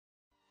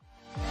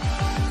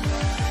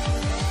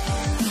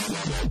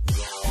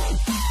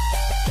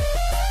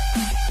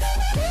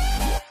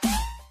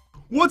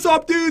What's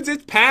up, dudes?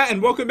 It's Pat,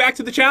 and welcome back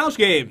to the challenge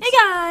games. Hey,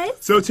 guys.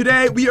 So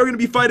today, we are going to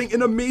be fighting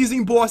an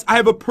amazing boss. I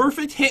have a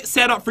perfect hit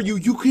set up for you.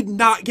 You could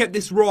not get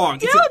this wrong.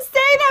 Don't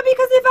say that,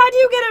 because if I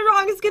do get it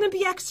wrong, it's going to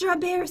be extra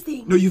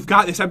embarrassing. No, you've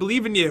got this. I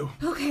believe in you.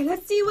 Okay,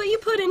 let's see what you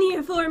put in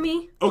here for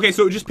me. Okay,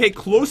 so just pay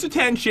close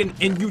attention,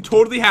 and you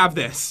totally have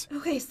this.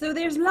 Okay, so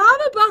there's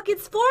lava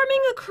buckets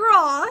forming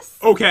across.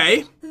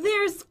 Okay.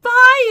 There's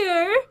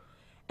fire.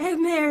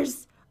 And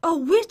there's a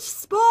witch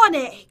spawn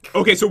egg.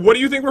 Okay, so what do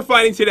you think we're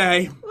fighting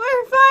today?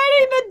 We're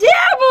fighting the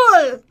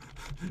devil!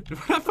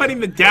 We're not fighting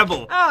the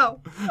devil. Oh,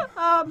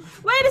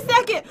 wait a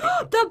second.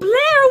 The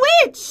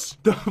Blair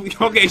Witch!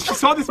 Okay, she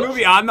saw this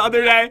movie on the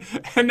other day,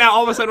 and now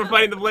all of a sudden we're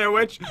fighting the Blair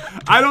Witch?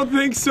 I don't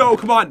think so.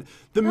 Come on.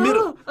 The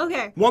middle.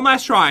 Okay. One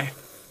last try,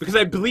 because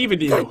I believe in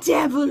you. The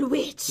Devil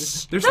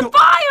Witch! There's the no...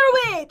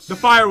 Fire Witch! The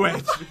Fire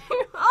Witch.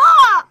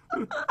 Ah! I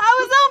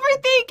was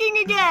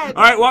overthinking again.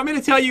 Alright, want me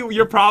to tell you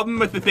your problem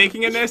with the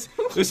thinking in this?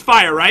 There's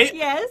fire, right?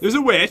 Yes. There's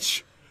a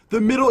witch.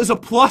 The middle is a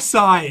plus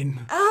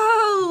sign.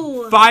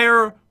 Oh.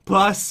 Fire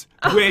plus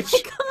witch.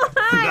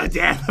 Oh, the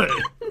devil.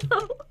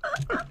 No.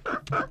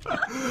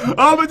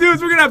 But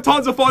dudes, we're gonna have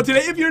tons of fun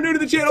today. If you're new to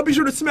the channel, be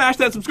sure to smash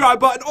that subscribe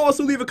button.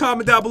 Also, leave a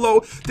comment down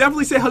below.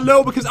 Definitely say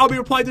hello, because I'll be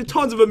replying to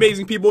tons of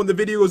amazing people when the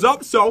video goes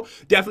up. So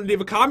definitely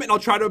leave a comment, and I'll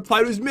try to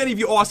reply to as many of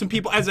you awesome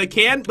people as I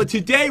can. But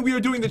today we are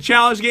doing the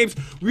challenge games.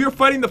 We are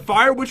fighting the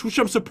Fire Witch, which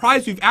I'm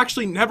surprised we've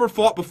actually never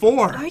fought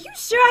before. Are you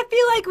sure? I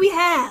feel like we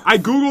have. I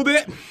googled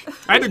it.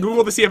 I had to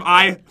Google to see if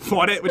I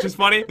fought it, which is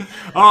funny.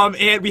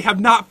 And we have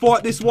not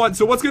fought this one.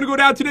 So what's gonna go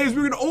down today is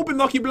we're gonna open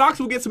lucky blocks.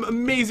 We'll get some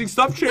amazing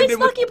stuff. Which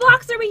lucky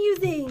blocks are we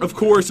using? Of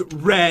course,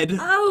 red.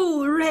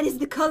 Oh, red is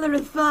the color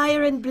of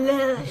fire and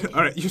blood.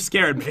 Alright, you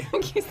scared me.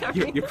 Okay,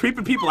 sorry. You're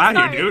creeping people out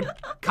here, dude.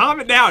 Calm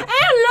it down. And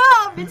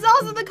love! It's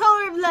also the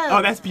color of love.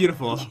 Oh, that's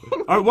beautiful.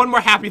 Alright, one more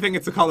happy thing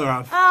it's the color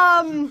of.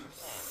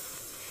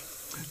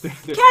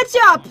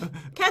 Ketchup!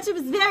 Ketchup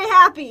is very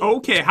happy.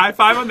 Okay, high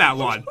five on that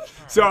one.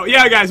 So,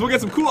 yeah, guys, we'll get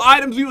some cool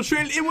items. We will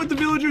trade it in with the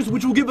villagers,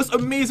 which will give us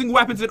amazing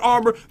weapons and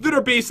armor that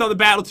are based on the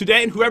battle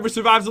today. And whoever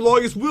survives the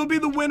longest will be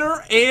the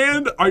winner.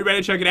 And are you ready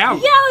to check it out?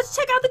 Yeah, let's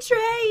check out the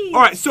trade.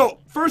 Alright, so,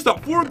 first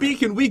up, for a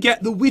beacon, we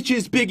get the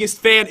witch's biggest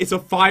fan. It's a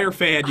fire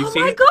fan. You see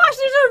it? Oh my gosh,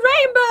 there's a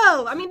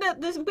rainbow! I mean,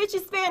 the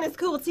witch's fan is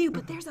cool too,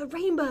 but there's a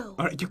rainbow.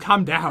 Alright, you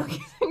calm down.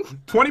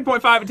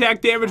 20.5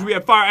 attack damage. We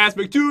have fire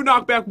aspect 2,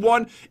 knockback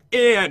 1,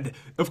 and,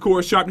 of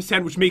course, sharpness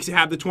 10, which makes it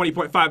have the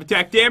 20.5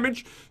 attack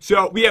damage.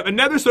 So, we have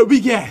another, so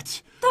we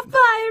get... the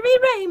fiery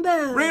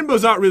rainbow.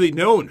 Rainbows aren't really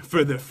known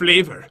for their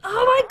flavor.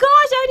 Oh my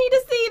gosh, I need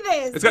to see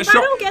this. It's got if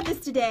I don't get this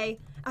today,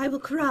 I will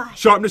cry.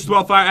 Sharpness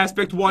 12, fire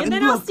aspect 1. And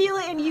then I'll steal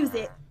it and use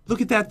it.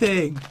 Look at that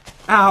thing.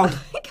 Ow.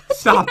 Oh my gosh,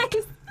 Stop.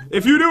 yes.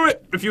 If you do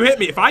it, if you hit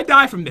me, if I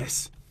die from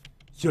this,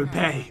 you'll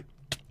pay.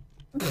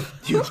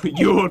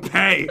 You'll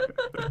pay.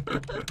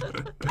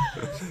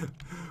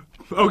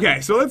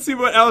 Okay, so let's see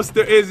what else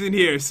there is in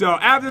here. So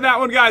after that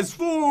one, guys,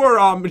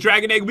 for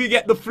Dragon Egg, we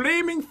get the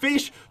Flaming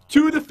Fish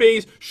to the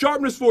face,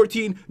 sharpness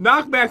 14,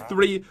 knockback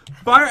 3,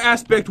 fire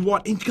aspect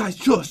 1, and guys,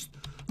 just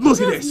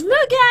look at this.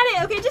 Look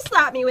at it. Okay, just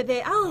slap me with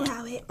it. I'll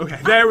allow it. Okay,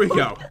 there we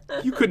go.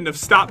 You couldn't have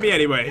stopped me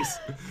anyways.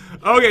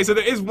 Okay, so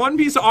there is one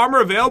piece of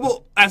armor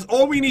available. That's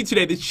all we need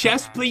today. The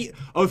chest plate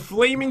of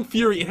Flaming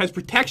Fury. It has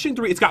protection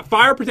 3. It's got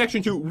fire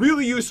protection 2.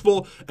 Really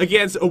useful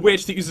against a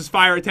witch that uses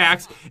fire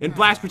attacks. And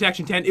blast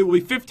protection 10. It will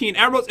be 15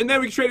 emeralds. And then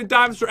we can trade in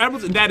diamonds for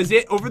emeralds. And that is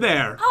it over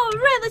there.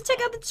 Alright, let's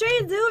check out the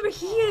trades over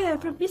here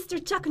from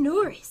Mr. Chuck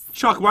Norris.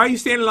 Chuck, why are you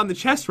standing on the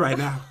chest right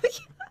now?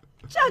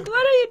 Chuck,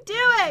 what are you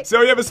doing?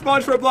 So we have a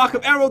sponge for a block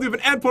of emerald, we have an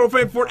end portal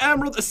frame for an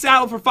emerald, a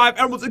saddle for 5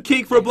 emeralds, a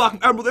cake for a block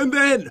of emerald, and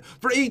then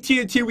for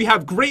 18 TNT we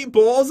have great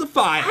balls of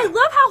fire. I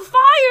love how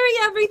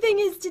fiery everything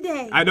is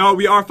today. I know,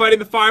 we are fighting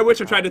the Fire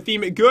Witch. I tried to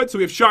theme it good, so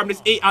we have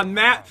sharpness 8 on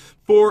that.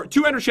 For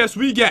 200 chests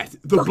we get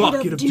the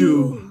Bucket of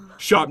Doom.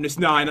 Sharpness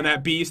 9 on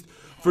that beast.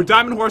 For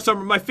Diamond Horse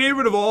Armor, my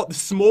favorite of all, the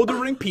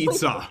Smoldering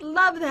Pizza.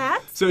 Love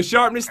that. So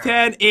sharpness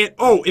 10, and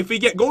oh, if we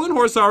get Golden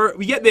Horse Armor,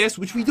 we get this,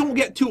 which we don't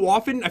get too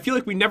often. I feel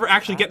like we never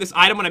actually get this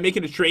item when I make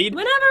it a trade.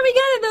 Whenever we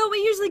get it, though, we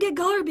usually get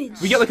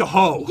garbage. We get like a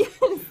hoe. Yes.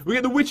 We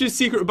get the Witch's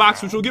Secret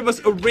Box, which will give us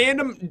a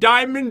random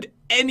diamond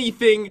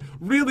anything.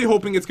 Really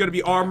hoping it's going to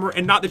be armor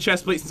and not the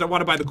chest plate, since I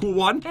want to buy the cool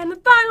one. And the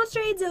final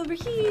trade's over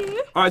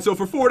here. Alright, so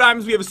for 4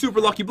 diamonds, we have a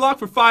super lucky block.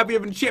 For 5, we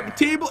have an enchantment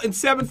table. And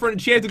 7 for an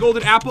enchanted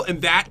golden apple.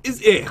 And that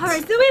is it.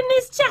 Alright, so in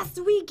this chest,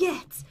 we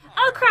get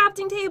a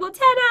crafting table,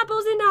 10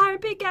 apples, an iron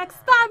pickaxe,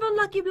 5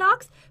 unlucky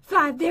blocks,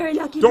 5 very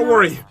lucky blocks. Don't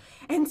worry.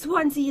 And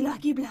 20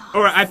 lucky blocks.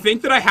 Alright, I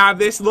think that I have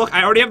this. Look,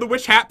 I already have the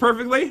witch hat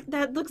perfectly.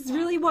 That looks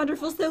really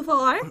wonderful so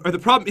far. Alright, the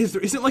problem is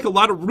there isn't like a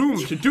lot of room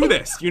to do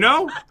this, you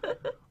know?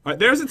 Alright,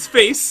 there's its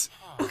face.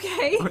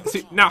 Okay. Alright,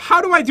 see, now,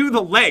 how do I do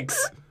the legs?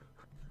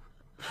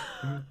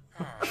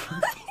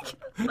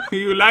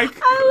 You like?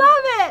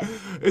 I love it.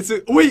 It's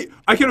a, wait,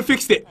 I could have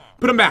fixed it.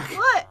 Put them back.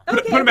 What? Put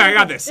Okay, them back. I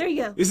got okay. this. There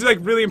you go. This is like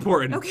really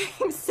important. Okay,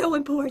 so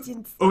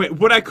important. Okay,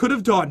 what I could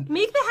have done.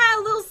 Make the hat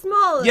a little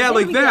smaller. Yeah, There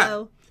like we that.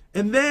 Go.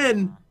 And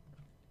then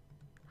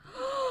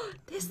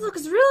This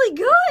looks really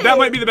good. That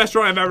might be the best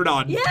drawing I've ever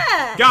done.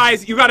 Yeah.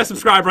 Guys, you gotta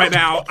subscribe right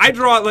now. I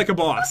draw it like a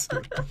boss.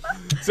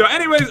 So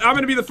anyways, I'm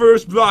gonna be the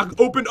first block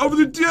open of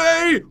the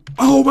day.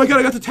 Oh my god,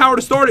 I got the tower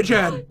to start it,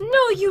 Jen.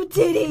 No, you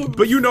didn't.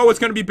 But you know it's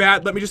gonna be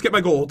bad. Let me just get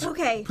my gold.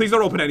 Okay. Please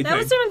don't open anything. That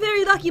was from a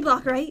very lucky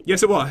block, right?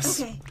 Yes, it was.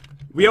 Okay.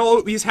 We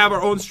always have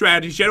our own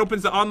strategies. Jen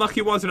opens the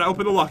unlucky ones and I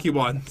open the lucky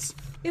ones.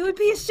 It would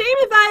be a shame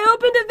if I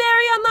opened a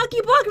very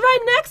unlucky block right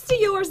next to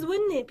yours,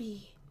 wouldn't it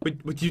be?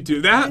 Would you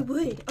do that? I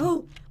would.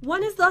 Oh,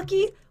 one is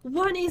lucky,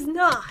 one is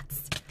not.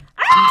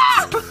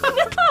 Ah!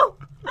 No!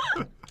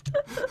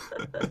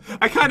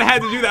 I kind of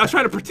had to do that. I was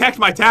trying to protect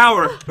my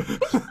tower.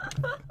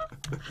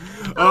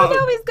 Oh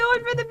no, he's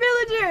going for the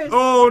villagers.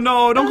 Oh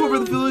no, don't go for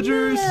the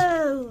villagers.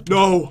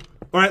 No.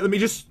 All right, let me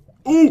just...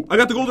 Ooh, I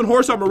got the golden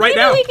horse armor right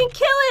now. We can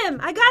kill him.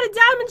 I got a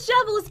diamond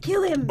shovel. Let's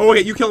kill him. Oh, okay,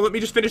 you kill him. Let me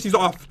just finish these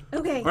off.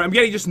 Okay. All right, I'm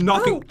getting just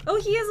nothing. Oh,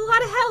 he has a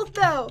lot of health,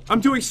 though. I'm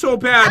doing so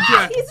bad,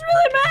 Jen. He's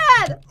really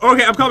mad.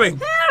 Okay, I'm coming.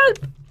 Help.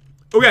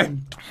 Okay.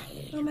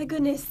 Oh, my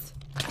goodness.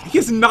 He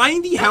has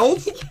 90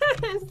 health?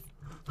 Yes.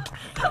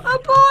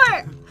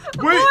 Abort.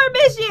 Abort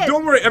mission.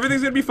 Don't worry,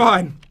 everything's gonna be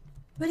fine.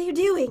 What are you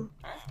doing?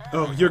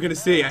 Oh, you're gonna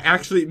see. I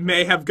actually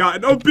may have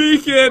gotten a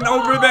beacon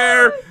over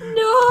there.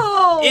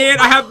 No.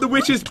 And I have the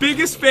witch's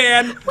biggest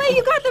fan. Wait,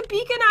 you got the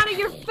beacon out of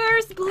your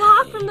first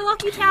block from the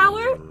lucky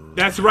tower?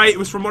 That's right. It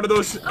was from one of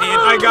those, and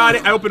I got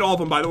it. I opened all of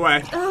them, by the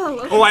way. Oh.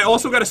 Okay. Oh, I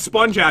also got a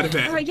sponge out of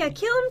it. All right, yeah,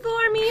 kill him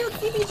for me. Let's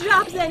see if he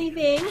drops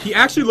anything. He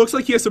actually looks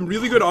like he has some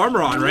really good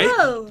armor on, right?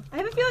 No. I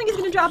have a feeling he's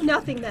gonna drop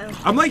nothing, though.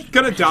 I'm like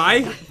gonna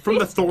die from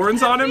the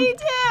thorns on him. Me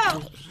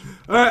too.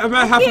 I'm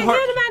gonna have Can't to.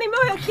 hurt him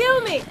anymore. He'll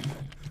kill me.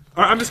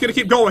 All right, I'm just gonna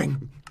keep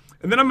going,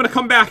 and then I'm gonna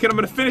come back and I'm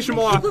gonna finish him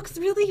He off. looks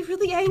really,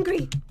 really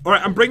angry. All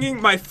right, I'm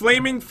bringing my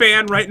flaming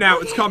fan right now.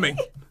 It's coming.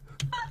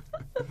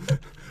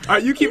 All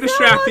right, you keep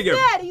distracting him.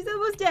 He's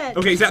almost dead.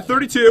 Okay, he's at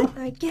 32.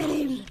 All right, get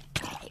him.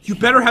 You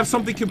better have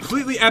something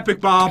completely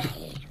epic,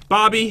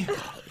 Bobby.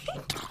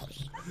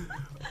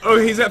 Oh,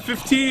 he's at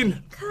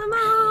 15. Come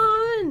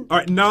on. All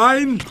right,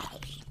 9,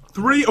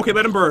 3. Okay,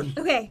 let him burn.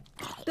 Okay.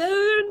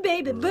 Burn,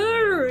 baby,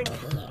 burn.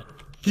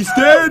 He's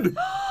dead.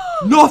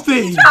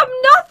 Nothing. Drop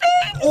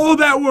nothing. All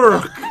that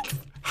work.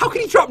 How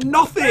can he drop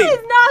nothing? That is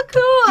not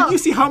cool. Did you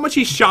see how much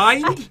he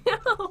shined? I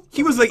know.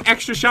 He was like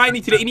extra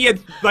shiny today, and he had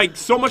like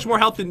so much more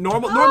health than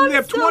normal. Normally they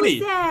have 20.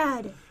 So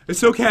sad.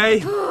 It's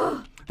okay.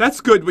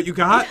 That's good. What you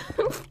got?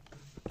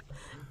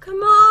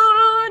 Come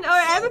on. All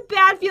right, I have a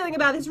bad feeling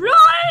about this.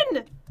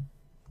 Run.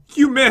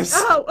 You miss.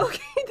 Oh,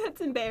 okay,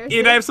 that's embarrassing.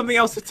 And I have something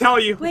else to tell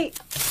you. Wait.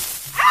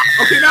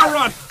 Okay, now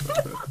run.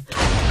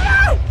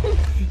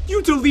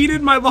 You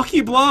deleted my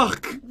lucky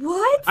block.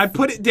 What? I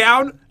put it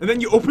down, and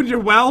then you opened your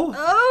well.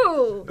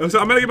 Oh. So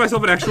I'm gonna give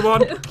myself an extra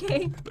one.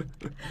 Okay.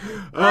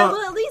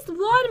 Well, at least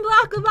one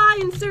block of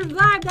iron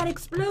survived that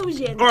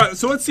explosion. All right,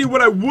 so let's see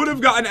what I would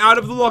have gotten out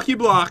of the lucky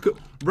block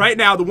right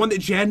now, the one that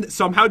Jen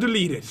somehow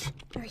deleted.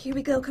 All right, here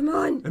we go. Come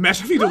on.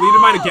 Imagine if you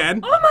deleted mine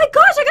again. Oh my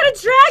gosh, I got a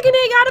dragon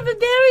egg out of a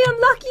very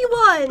unlucky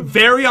one.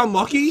 Very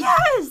unlucky?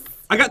 Yes.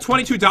 I got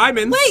 22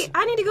 diamonds. Wait,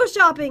 I need to go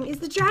shopping. Is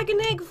the dragon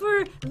egg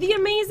for the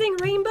amazing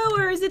rainbow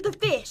or is it the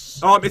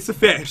fish? It's a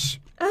fish.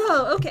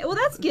 Oh, okay. Well,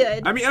 that's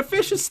good. I mean, a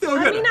fish is still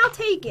good. I mean, I'll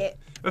take it.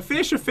 A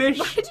fish. Why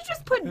did you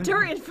just put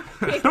dirt in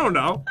front I of me? don't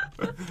know.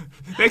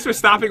 Thanks for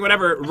stopping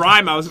whatever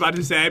rhyme I was about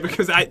to say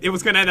because it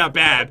was going to end up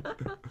bad.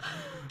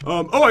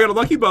 I got a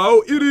lucky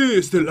bow. It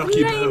is the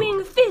lucky bow.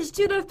 Flaming fish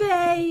to the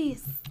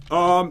face.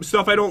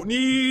 Stuff I don't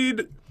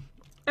need.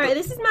 All right,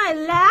 this is my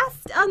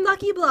last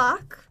unlucky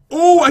block.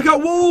 Oh, I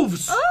got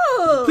wolves.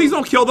 Oh. Please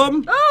don't kill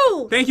them.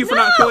 Oh. Thank you for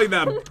not killing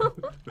them.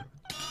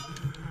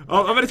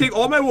 I'm going to take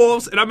all my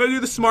wolves, and I'm going to do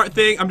the smart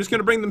thing. I'm just going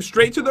to bring them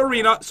straight to the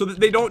arena so that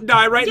they don't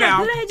die right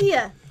now. Good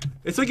idea.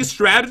 It's like a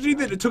strategy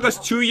that it took us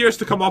 2 years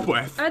to come up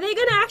with. Are they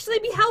going to actually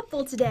be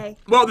helpful today?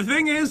 Well, the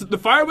thing is, the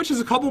Fire Witch has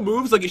a couple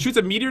moves, like it shoots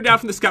a meteor down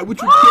from the sky,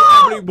 which would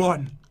kill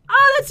everyone.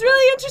 Oh, that's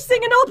really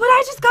interesting and all, but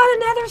I just got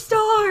another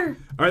star.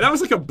 All right, that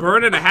was like a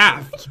burn and a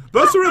half.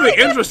 That's really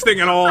interesting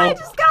and all. I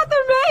just got the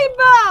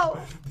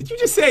rainbow. Did you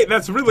just say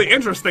that's really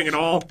interesting and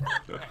all?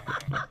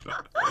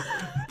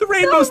 The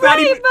rainbow's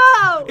not even.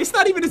 It's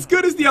not even as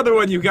good as the other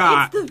one you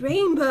got. It's the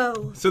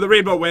rainbow. So the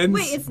rainbow wins.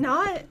 Wait, it's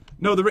not?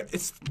 No,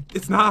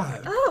 it's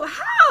not. Oh,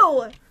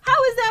 how?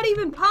 How is that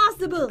even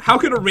possible? How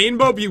can a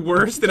rainbow be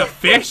worse than a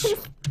fish?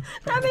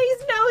 That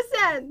makes no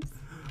sense.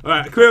 All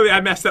right, clearly I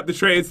messed up the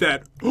trade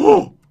set.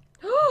 Oh.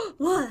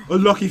 What? A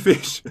lucky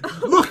fish.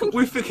 Look,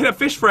 we can have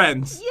fish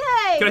friends.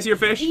 Yay! Can I see your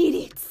fish? Eat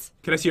it.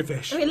 Can I see your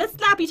fish? Okay, let's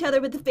slap each other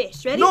with the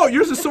fish. Ready? No,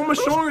 yours is so much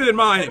stronger than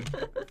mine.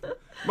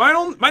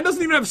 Mine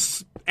doesn't even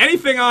have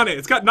anything on it.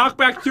 It's got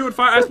knockback 2 and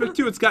fire aspect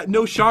 2. It's got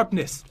no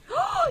sharpness.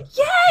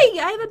 Yay!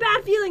 I have a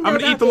bad feeling. I'm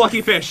gonna eat the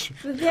lucky fish.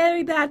 A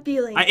very bad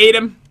feeling. I ate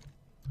him.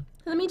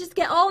 Let me just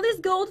get all this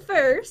gold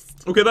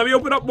first. Okay, let me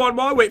open up one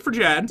while I wait for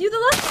Jen. Do the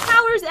lucky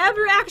towers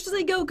ever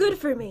actually go good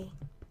for me?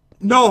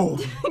 No.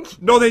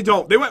 No, they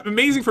don't. They went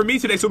amazing for me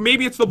today, so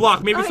maybe it's the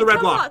block. Maybe it's the red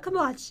block. Come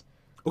watch.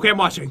 Okay, I'm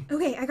watching.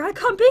 Okay, I got a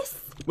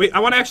compass. Wait, I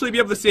want to actually be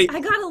able to see. I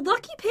got a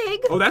lucky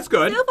pig. Oh, that's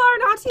good. So far,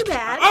 not too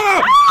bad.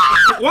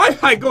 Oh! Why did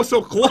I go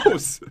so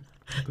close?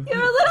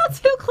 You're a little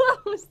too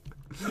close.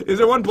 Is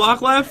there one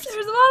block left?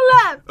 There's one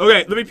left.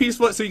 Okay, let me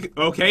peaceful it so you can,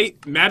 okay,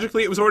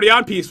 magically it was already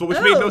on peaceful, which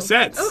made no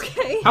sense.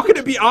 Okay. How can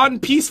it be on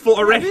peaceful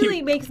already? That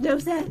really makes no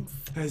sense.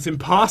 That's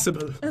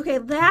impossible. Okay,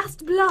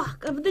 last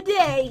block of the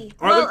day.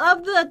 Are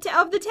Of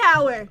the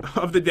tower.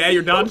 Of the day,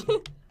 you're done?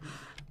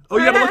 Oh,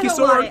 you Alright, have a lucky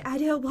sword? I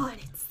don't want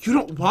it. You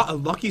don't want a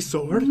lucky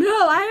sword? No,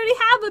 I already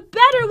have a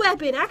better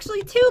weapon.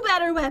 Actually, 2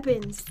 better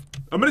weapons.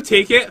 I'm gonna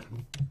take it.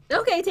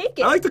 Okay, take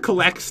it. I like to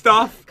collect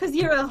stuff. Because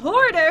you're a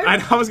hoarder.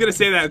 I was gonna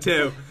say that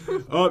too.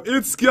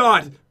 It's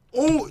got.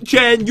 Oh,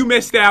 Jen, you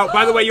missed out.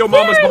 By the way, your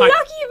mom was very behind.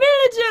 lucky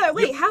villager.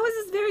 Wait, how is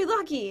this very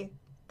lucky?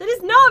 That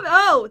is not.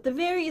 Oh, the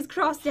very is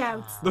crossed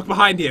out. Look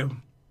behind you.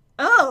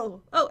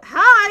 Oh,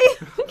 hi.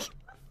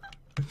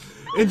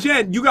 And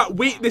Jen, you got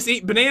wait, this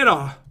ain't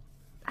banana.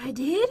 I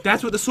did?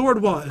 That's what the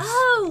sword was.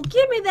 Oh,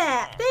 give me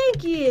that.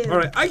 Thank you. All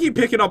right, I keep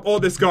picking up all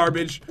this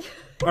garbage.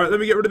 All right, let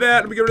me get rid of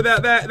that. Let me get rid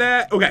of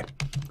that. Okay.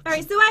 All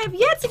right, so I have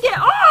yet to get.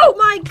 Oh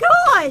my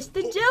gosh,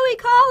 the Joey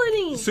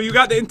colony. So you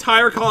got the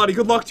entire colony.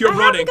 Good luck to your I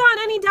running. haven't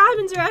gotten any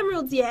diamonds or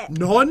emeralds yet.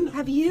 None?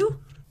 Have you?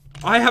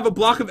 I have a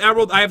block of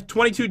emerald. I have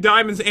 22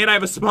 diamonds, and I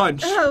have a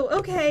sponge. Oh,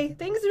 okay.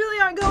 Things really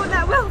aren't going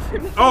that well for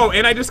me. Oh,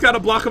 and I just got a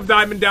block of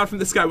diamond down from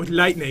the sky with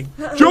lightning.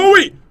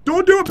 Joey,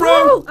 don't do it, bro.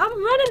 Oh,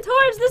 I'm running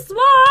towards the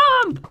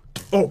swamp.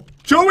 Oh,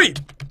 Joey,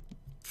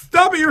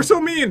 stop it. You're so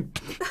mean.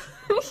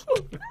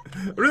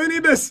 I really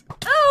need this.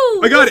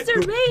 Oh, I got Mr.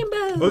 it.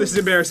 Rainbow. Oh, this is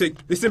embarrassing.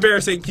 This is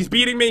embarrassing. He's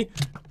beating me.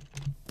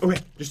 Okay,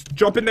 just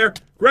jump in there.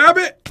 Grab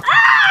it.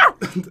 Ah!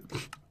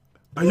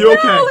 Are you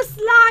okay? No, a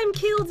slime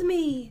killed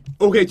me.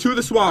 Okay, to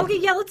the swamp. Okay,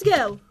 yeah, let's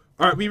go.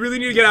 All right, we really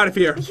need to get out of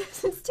here.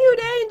 Yes, it's too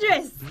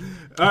dangerous.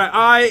 All right,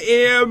 I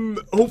am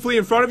hopefully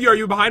in front of you. Are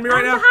you behind me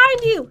right now? I'm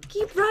behind you.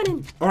 Keep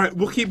running. All right,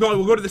 we'll keep going.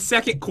 We'll go to the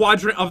second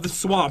quadrant of the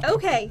swamp.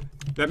 Okay.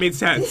 That made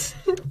sense.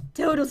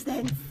 Total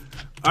sense.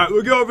 All right,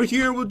 we'll go over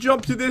here. We'll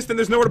jump to this. Then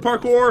there's nowhere to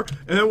parkour,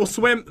 and then we'll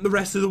swim the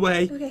rest of the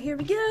way. Okay, here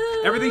we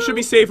go. Everything should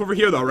be safe over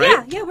here, though,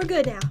 right? Yeah, we're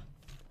good now.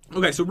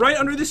 Okay, so right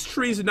under this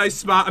tree is a nice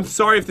spot. I'm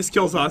sorry if this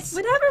kills us.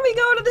 Whenever we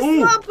go to the Ooh.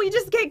 swamp, we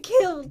just get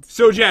killed.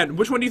 So, Jen,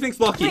 which one do you think's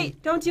lucky?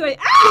 Wait, don't do it.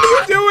 What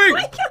are you doing?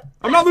 My God.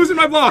 I'm not losing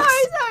my blocks.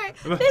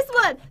 Sorry. This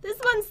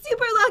one's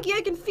super lucky.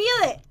 I can feel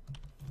it.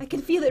 I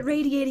can feel it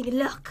radiating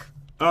luck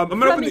I'm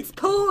gonna from open its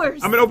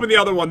pores. I'm gonna open the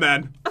other one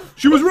then.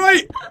 She was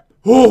right.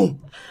 Oh,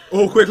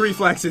 quick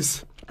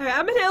reflexes. All right,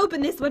 I'm gonna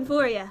open this one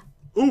for you.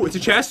 Ooh, it's a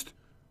chest.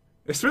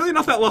 It's really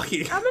not that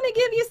lucky. I'm gonna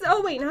give you some.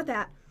 Oh wait, not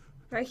that.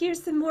 All right,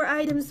 here's some more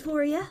items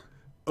for you.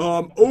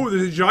 Oh,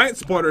 there's a giant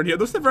spawner in here.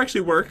 Those never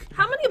actually work.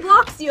 How many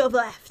blocks do you have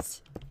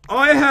left?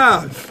 I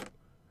have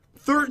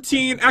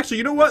 13. Actually,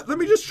 you know what? Let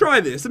me just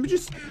try this. I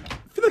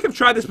feel like I've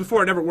tried this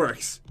before. It never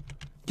works.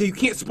 Okay, you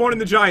can't spawn in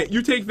the giant.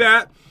 You take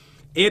that.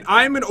 And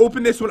I'm going to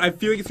open this one. I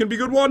feel like it's going to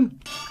be a good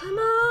one. Come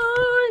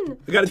on.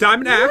 I got a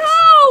diamond axe.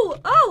 No!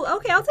 Oh,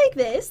 okay, I'll take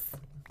this.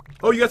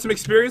 Oh, you got some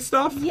experience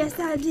stuff? Yes,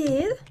 I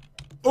did.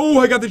 Oh,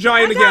 I got the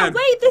giant again.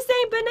 Wait, this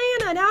ain't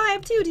banana. Now I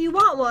have 2. Do you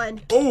want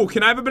one? Oh,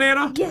 can I have a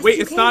banana? Yes, Wait,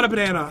 you it's can. not a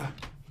banana.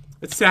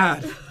 It's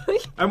sad.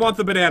 I want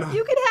the banana.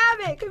 You can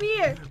have it. Come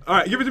here. All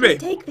right, give it to me.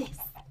 Take this.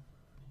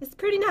 It's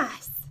pretty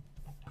nice.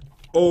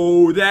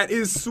 Oh, that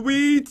is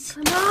sweet.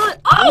 Come on.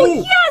 Oh, Ooh.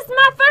 yes,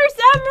 my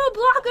first emerald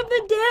block of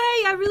the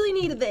day. I really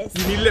needed this.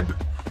 You needed it.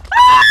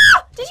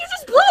 Ah! Did you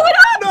just blow it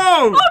up? No.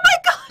 Oh my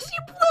gosh,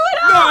 you blew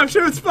it up. No, I'm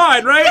sure it's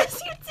fine, right?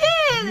 Yes, you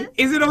did.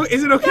 Is it okay?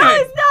 No, it's not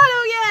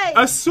okay.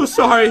 I'm so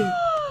sorry.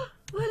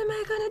 What am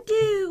I gonna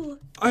do?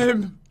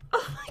 I'm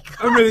Oh my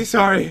god. really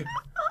sorry.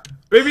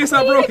 Maybe it's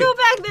not I need to broken. go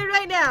back there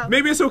right now.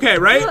 Maybe it's okay,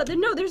 right?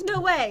 No, there's no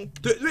way.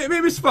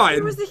 Maybe it's fine.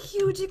 There was a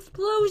huge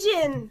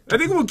explosion. I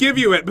think we'll give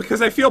you it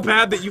because I feel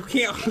bad that you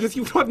can't, because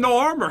you have no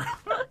armor.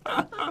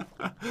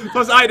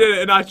 Plus, I did it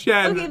and not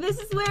Chen. Okay, this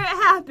is where it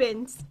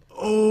happens.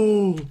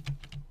 Oh.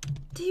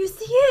 Do you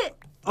see it?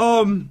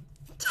 Oh,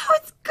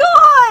 it's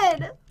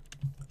gone.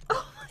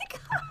 Oh my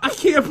god. I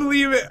can't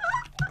believe it.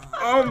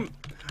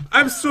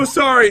 I'm so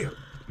sorry.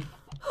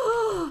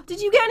 Did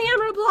you get any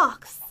emerald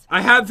blocks?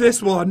 I have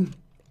this one.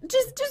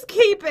 Just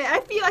keep it.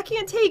 I feel I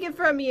can't take it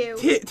from you.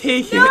 Take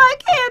it. No, I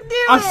can't do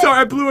it. I'm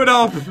sorry, I blew it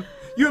up.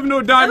 You have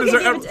no diamonds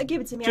Okay, or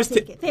give it to me. Just I'll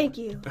take it. Thank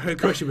you. Of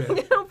course you will.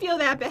 I don't feel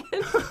that bad.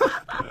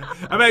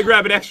 I might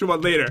grab an extra one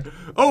later.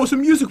 Oh,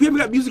 some music. We haven't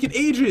got music in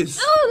ages.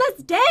 Oh,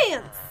 let's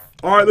dance.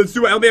 All right, let's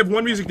do it. I only have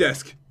one music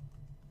disc.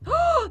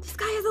 Oh, this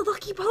guy has a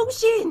lucky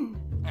potion.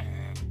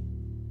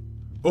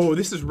 Oh,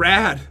 this is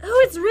rad.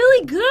 Oh, it's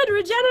really good.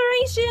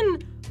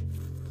 Regeneration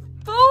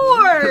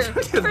 4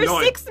 That's for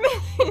annoying. 6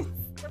 minutes.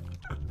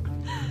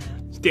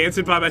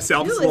 Dancing by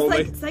myself Ooh,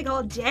 slowly. it's like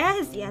all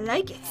jazzy. I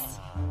like it.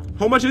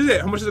 How much is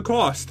it? How much does it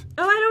cost?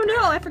 Oh, I don't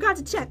know. I forgot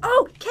to check.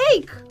 Oh,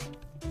 cake.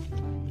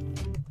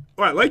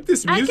 Oh, I like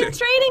this I music. can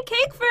trade in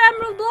cake for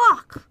emerald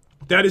block.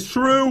 That is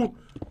true.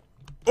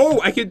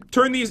 Oh, I could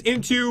turn these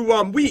into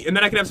wheat, and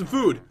then I can have some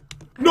food.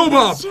 No,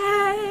 Bob.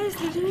 Yes,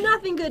 there's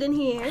nothing good in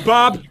here.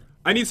 Bob,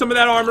 I need some of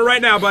that armor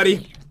right now,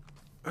 buddy.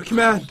 Oh, come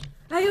on.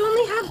 I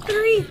only have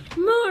 3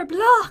 more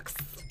blocks.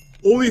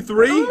 Only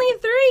 3? Only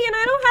 3, and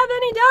I don't have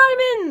any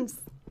diamonds.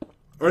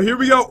 All right, here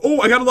we go. Oh,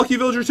 I got a lucky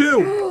villager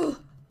too.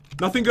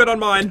 Nothing good on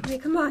mine.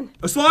 Wait, come on.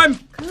 A slime.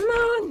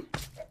 Come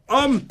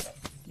on.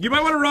 You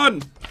might want to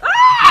run.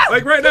 Ah!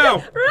 Like right now.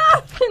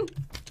 Run!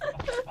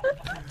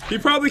 He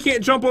probably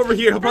can't jump over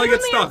here. He'll probably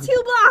get stuck. I only have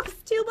 2 blocks.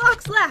 2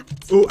 blocks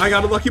left. Oh, I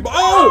got a lucky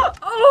Oh!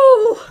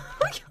 Oh!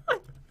 My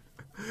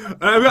God.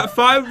 I've got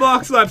 5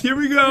 blocks left. Here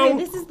we go.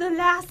 Okay, this is the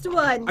last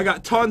one. I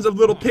got tons of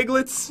little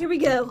piglets. Here we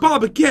go.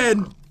 Bob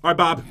again. All right,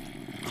 Bob.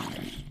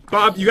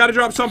 Bob, you got to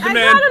drop something, I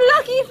man. got a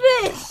lucky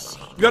fish.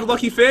 You got a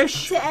lucky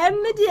fish? To end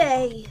the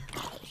day.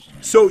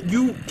 So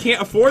you can't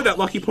afford that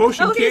lucky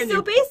potion, Okay, can so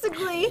you?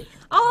 basically,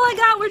 all I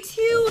got were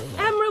 2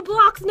 emerald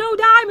blocks, no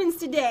diamonds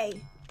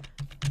today.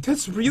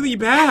 That's really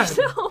bad.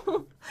 So,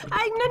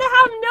 I'm gonna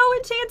have no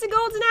enchanted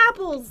golden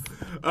apples.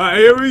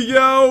 Here we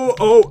go.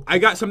 Oh, I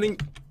got something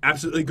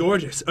absolutely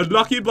gorgeous. A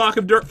lucky block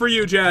of dirt for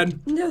you,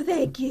 Jen. No,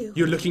 thank you.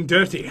 You're looking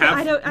dirty. Have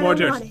I don't more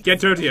dirt. want it. Get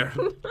dirtier.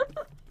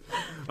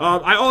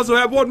 I also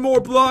have 1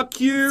 more block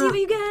here. See what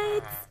you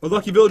get. A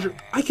lucky villager.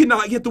 I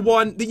cannot get the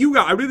one that you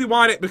got. I really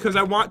want it because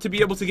I want to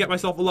be able to get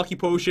myself a lucky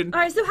potion.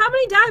 Alright, so how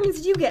many diamonds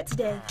did you get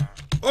today?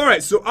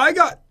 Alright, so I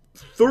got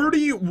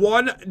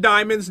 31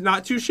 diamonds,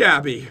 not too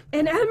shabby.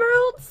 And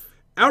emeralds?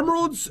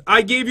 Emeralds,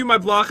 I gave you my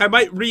block. I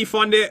might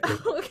refund it.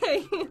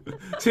 Okay.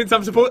 Since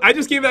I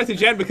just gave that to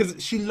Jen because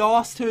she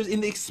lost hers in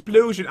the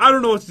explosion. I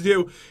don't know what to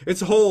do.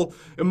 It's a whole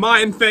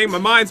mind thing. My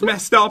mind's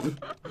messed up.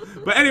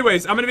 But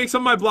anyways, I'm going to make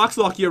some of my blocks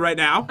luckier right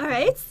now.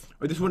 Alright.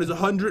 This one is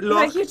 100 luck.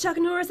 Right here, Chuck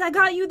Norris, I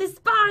got you this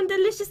fine,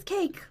 delicious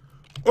cake.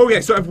 Okay,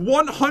 so I have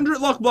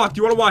 100 luck block. Do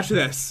you want to watch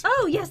this?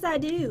 Oh, yes, I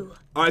do.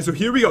 Alright, so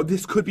here we go.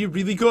 This could be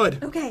really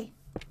good. Okay.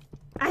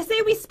 I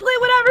say we split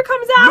whatever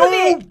comes out of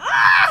it.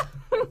 Ah!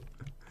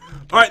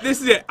 Alright,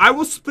 this is it. I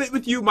will split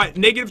with you my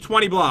negative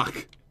 20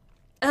 block.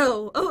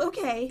 Oh,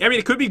 okay. I mean,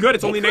 it could be good.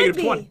 It's only could negative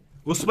be. 20.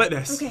 We'll split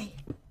this. Okay.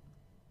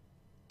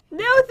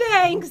 No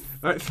thanks.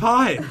 Alright,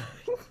 fine.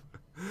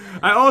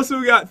 I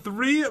also got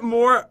 3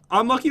 more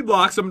unlucky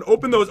blocks. I'm going to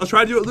open those. I'll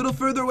try to do it a little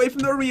further away from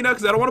the arena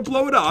because I don't want to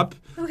blow it up.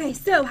 Okay,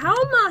 so how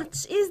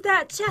much is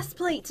that chest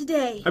plate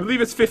today? I believe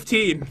it's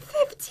 15.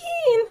 15?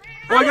 Oh,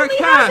 I got only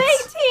cats.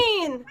 have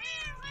 18.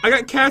 I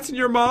got cats and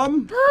your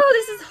mom. Oh,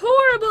 this is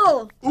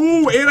horrible.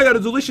 Ooh, and I got a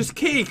delicious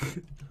cake.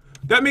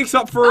 That makes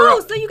up for... Oh,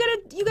 so you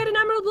got an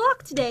emerald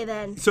block today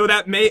then. So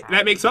that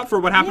makes up for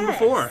what happened Yes.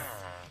 before.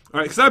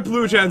 Alright, because I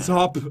blew Jen's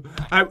up.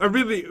 I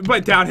really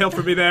went downhill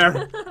for me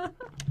there.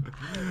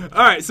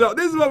 Alright, so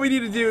this is what we need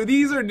to do.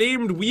 These are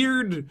named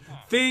weird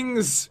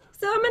things.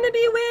 So I'm gonna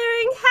be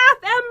wearing half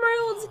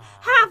emerald,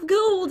 half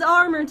gold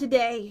armor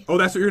today. Oh,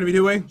 that's what you're going to be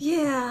doing?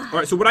 Yeah.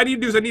 Alright, so what I need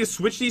to do is I need to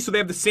switch these so they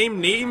have the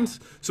same names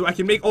so I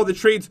can make all the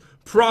trades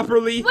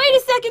properly. Wait a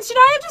second, should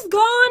I have just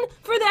gone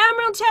for the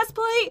emerald chest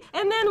plate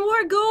and then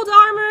wore gold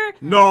armor?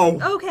 No.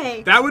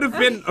 Okay. That would have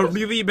been a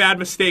really bad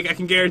mistake, I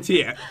can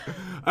guarantee it.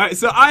 Alright,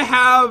 so I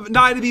have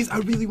 9 of these. I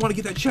really want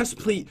to get that chest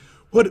plate.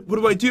 What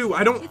do I do?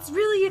 I don't... It's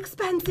really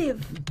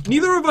expensive.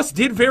 Neither of us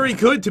did very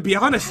good, to be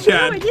honest, No,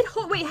 Chad. I did.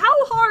 Wait,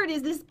 how hard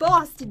is this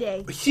boss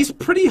today? He's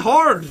pretty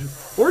hard.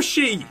 Or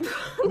she.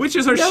 Which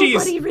is her she's?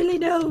 Nobody really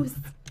knows.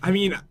 I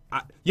mean,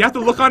 you have to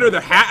look under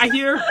their hat, I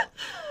hear.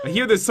 I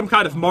hear there's some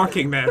kind of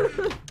marking there.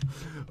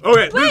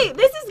 Okay. Wait,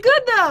 this is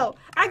good though.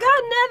 I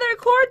got nether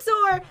quartz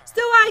ore,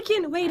 so I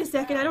can... Wait a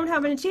second, I don't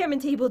have an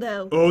enchantment table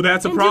though. Oh,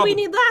 that's a and problem. do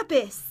we need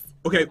lapis?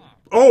 Okay.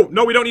 Oh,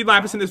 no, we don't need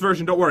lapis in this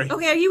version, don't worry.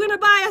 Okay, are you gonna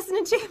buy us an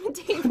enchantment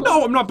table?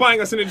 No, I'm not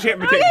buying us an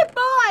enchantment Okay, table.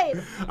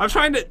 fine. I'm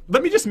trying to...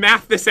 Let me just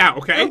math this out,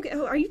 okay? Okay,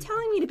 oh, are you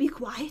telling me to be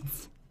quiet?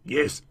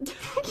 Yes.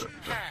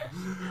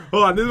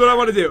 Hold on, this is what I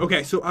want to do.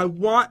 Okay, so I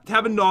want to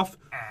have enough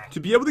to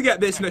be able to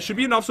get this, and that should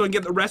be enough so I can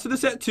get the rest of the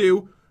set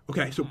too.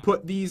 Okay, so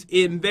put these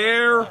in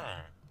there.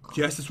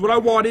 Yes, that's what I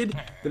wanted.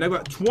 Then I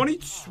got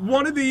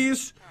 21 of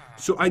these.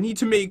 So I need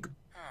to make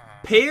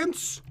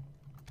pants,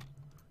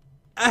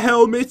 a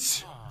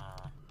helmet,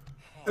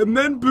 and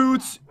then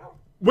boots.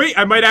 Wait,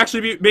 I might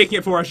actually be making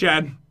it for us,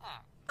 Shad.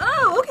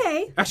 Oh,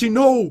 okay. Actually,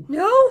 no.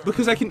 No?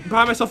 Because I can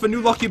buy myself a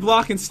new lucky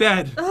block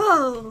instead.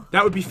 Oh.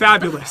 That would be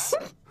fabulous.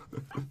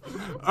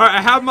 Alright,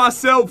 I have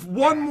myself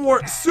one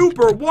more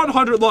super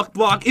 100 luck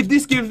block. If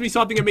this gives me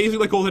something amazing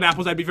like golden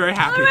apples, I'd be very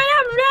happy. Alright,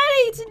 I'm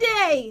ready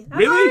today. I'm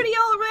Really? already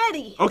all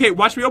ready. Okay,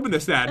 watch me open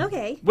this then.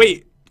 Okay.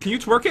 Wait, can you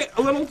twerk it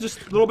a little?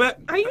 Just a little bit?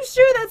 Are you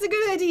sure that's a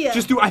good idea?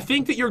 Just do, I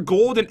think that your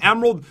gold and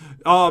emerald,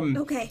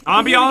 okay.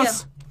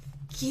 ambiance.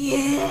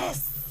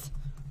 Yes.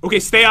 Okay,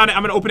 stay on it.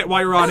 I'm gonna open it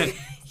while you're on it.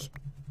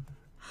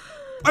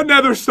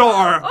 Another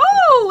star.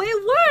 Oh,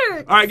 it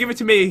worked. Alright, give it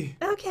to me.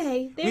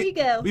 Okay, there you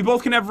go. We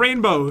both can have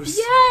rainbows.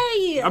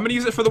 Yay. I'm gonna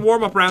use it for the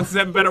warm-up round since I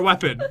have a better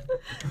weapon.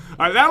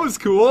 Alright, that was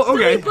cool.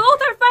 Okay. We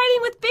both are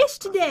fighting with fish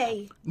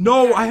today.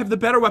 No, I have the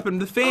better weapon,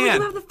 the Oh, fan.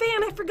 you have the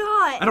fan. I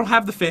forgot. I don't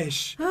have the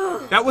fish.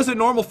 That was a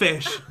normal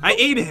fish. I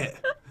ate it.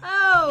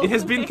 Oh. It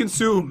has been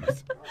consumed.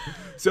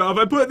 So if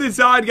I put this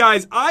on,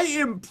 guys, I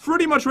am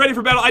pretty much ready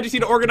for battle. I just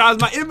need to organize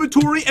my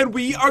inventory, and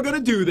we are gonna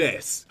do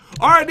this.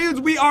 Alright,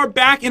 dudes, we are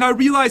back, and I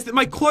realized that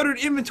my cluttered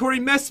inventory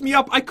messed me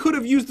up. I could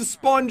have used the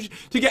sponge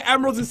to get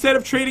emeralds instead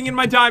of trading in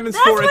my diamonds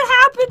for it. That's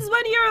what happens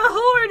when you're a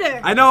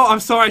hoarder. I know, I'm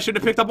sorry, I should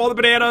have picked up all the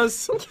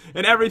bananas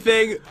and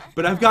everything,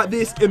 but I've got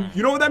this, and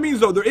you know what that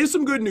means, though? There is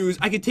some good news.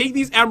 I can take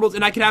these emeralds,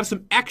 and I can have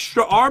some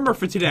extra armor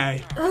for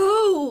today.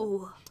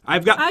 Oh. I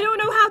don't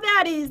know how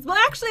that is. Well,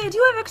 actually, I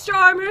do have extra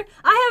armor.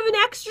 I have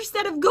an extra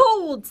set of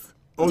golds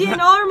in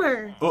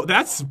armor. Oh,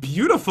 that's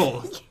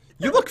beautiful.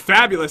 You look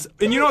fabulous.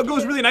 And you know what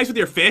goes really nice with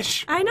your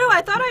fish? I know.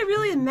 I thought I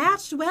really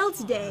matched well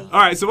today.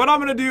 Alright, so what I'm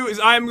going to do is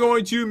I'm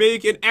going to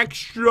make an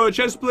extra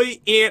chest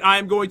plate and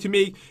I'm going to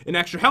make an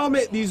extra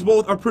helmet. These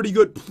both are pretty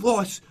good.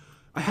 Plus,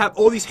 I have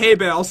all these hay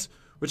bales,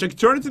 which I can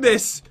turn into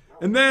this.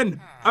 And then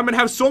I'm going to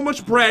have so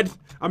much bread.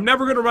 I'm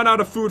never going to run out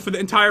of food for the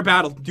entire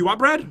battle. Do you want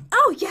bread?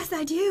 Oh, yes,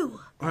 I do.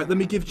 Alright, let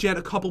me give Jen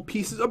a couple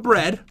pieces of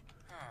bread.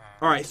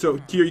 Alright, so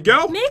here you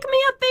go. Make me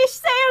a fish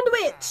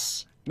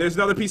sandwich. There's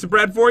another piece of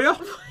bread for you.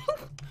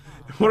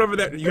 One over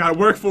there. You gotta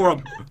work for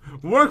him.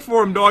 Work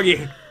for him,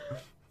 doggy.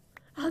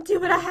 I'll do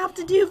what I have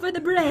to do for the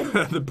bread.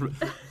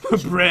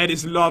 the bread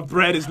is love.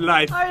 Bread is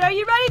life. Alright, are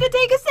you ready to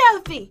take a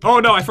selfie? Oh,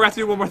 no, I forgot to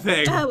do one more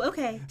thing. Oh,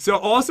 okay. So,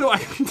 also,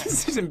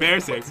 this is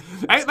embarrassing.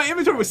 My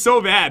inventory was so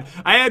bad.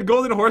 I had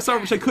golden horse armor,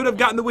 which I could have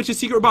gotten the witch's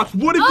secret box.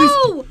 What if this...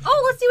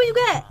 Oh, let's see what you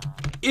get.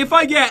 If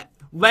I get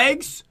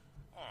legs,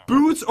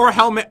 boots, or a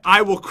helmet,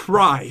 I will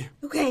cry.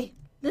 Okay.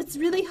 Let's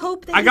really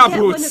hope that I got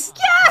boots.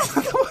 One of...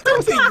 Yes!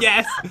 Don't say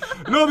yes.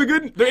 No,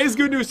 there is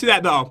good news to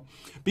that though,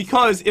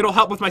 because it'll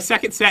help with my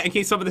second set in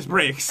case some of this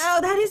breaks. Oh,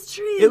 that is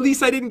true. At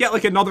least I didn't get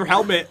like another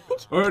helmet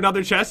or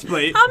another chest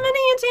plate. How many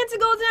enchanted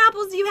golden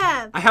apples do you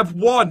have? I have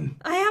 1.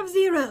 I have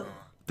 0.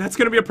 That's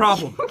gonna be a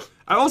problem.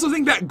 I also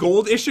think that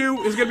gold issue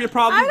is gonna be a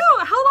problem. I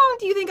know. How long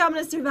do you think I'm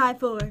gonna survive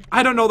for?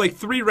 I don't know, like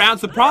 3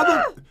 rounds.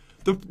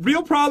 The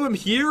real problem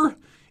here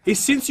is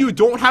since you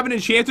don't have an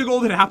enchanted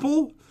golden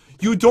apple,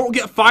 you don't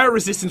get fire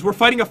resistance. We're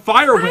fighting a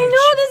fire witch. I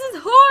know, this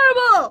is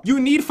horrible. You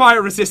need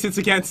fire resistance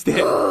against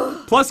it.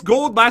 Plus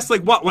gold lasts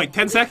like what, like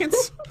 10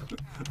 seconds?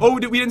 Oh,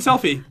 we didn't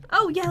selfie.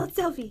 Oh, yeah, let's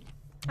selfie.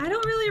 I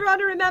don't really want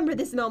to remember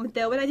this moment,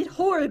 though, when I did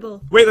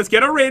horrible. Wait, let's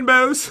get our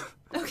rainbows.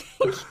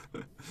 Okay.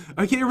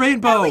 I get a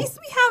rainbow. At least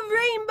we have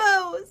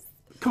rainbows.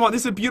 Come on,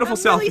 this is a beautiful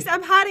selfie. At least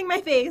I'm hiding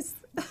my face.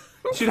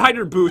 You should hide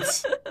your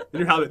boots and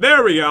your helmet.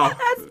 There we go.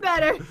 That's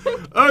better.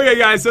 Okay,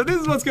 guys, so this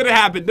is what's going to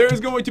happen. There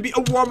is going to be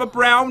a warm-up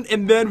round,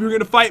 and then we're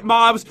going to fight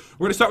mobs.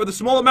 We're going to start with a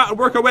small amount and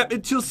work our way up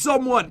until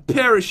someone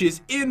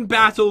perishes in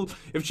battle.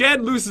 If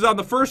Jen loses on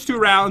the first 2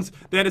 rounds,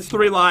 then it's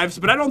 3 lives,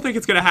 but I don't think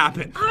it's going to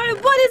happen. All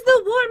right, what is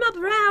the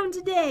warm-up round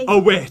today? A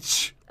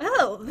witch.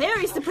 Oh,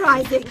 very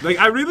surprising. Like,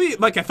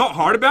 I thought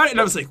hard about it, and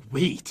I was like,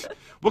 wait.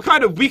 What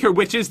kind of weaker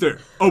witch is there?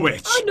 A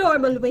witch. A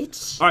normal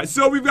witch. Alright,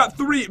 so we've got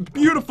 3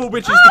 beautiful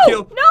witches to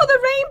kill. No, the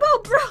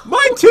rainbow broke.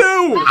 Mine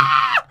too!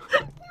 Ah!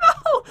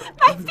 No,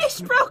 my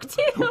fish broke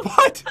too.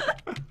 What?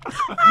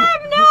 I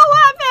have no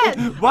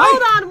weapon. Why?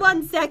 Hold on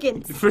 1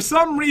 second. For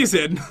some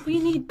reason, We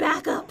need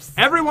backups.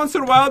 every once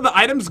in a while the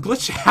items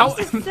glitch out.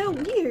 This is so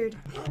weird.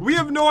 We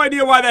have no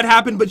idea why that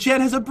happened, but Jen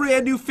has a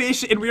brand new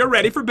fish and we are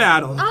ready for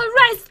battle. All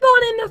right,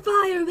 spawn in the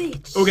fire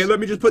witch. Okay, let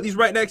me just put these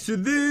right next to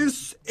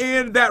this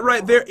and that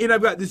right there, and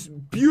I've got this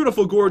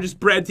beautiful, gorgeous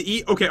bread to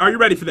eat. Okay, are you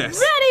ready for this?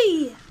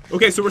 Ready.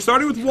 Okay, so we're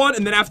starting with 1,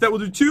 and then after that we'll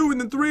do 2, and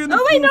then 3, and then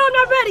 4. Oh wait, no, I'm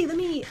not ready. Let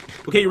me eat.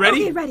 Okay, you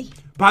ready? Okay, ready.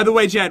 By the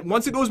way, Jen,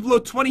 once it goes below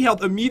 20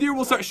 health, a meteor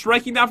will start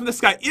striking down from the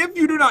sky. If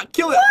you do not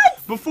kill it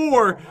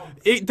before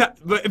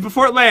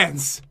it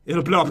lands,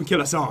 it'll blow up and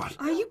kill us all.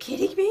 Are you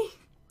kidding me?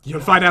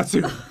 You'll find out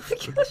soon.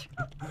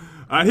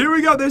 Here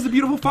we go. There's the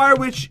beautiful fire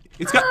witch.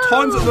 It's got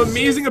tons of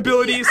amazing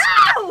abilities.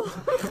 Ow!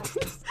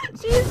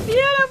 She's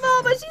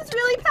beautiful, but she's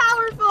really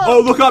powerful.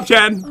 Oh, look up,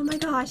 Jen. Oh my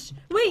gosh.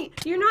 Wait,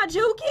 you're not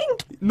joking?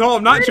 No,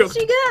 I'm not Where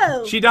joking. did she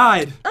go? She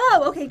died.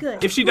 Oh, okay,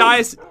 good. If she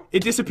dies,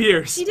 it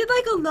disappears. She did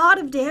like a lot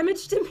of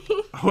damage to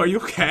me. Oh, are you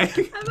okay?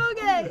 I'm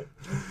okay.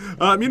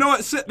 You know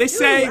what? They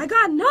say... Ooh, I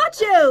got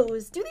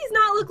nachos. Do these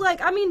not look like,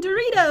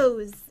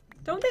 Doritos?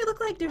 Don't they look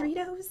like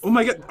Doritos? Oh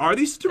my god, are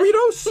these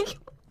Doritos?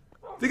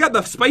 They got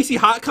the spicy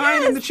hot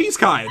kind and the cheese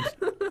kind.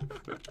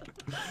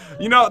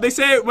 You know, they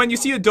say when you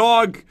see a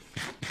dog,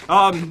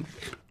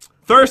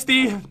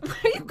 thirsty, Where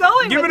are you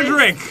going give with it a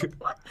this? drink.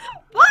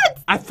 What?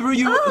 I threw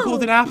you a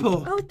golden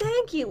apple. Oh,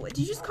 thank you. Did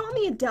you just call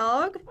me a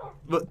dog?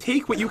 Well,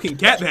 take what you can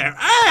get there.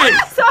 Hey!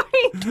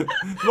 Sorry.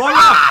 Long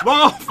off!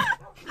 Long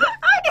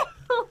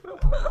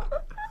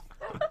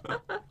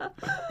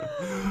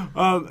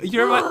off!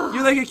 You're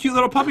like a cute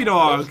little puppy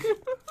dog.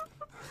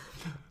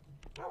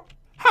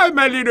 Hi,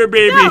 my little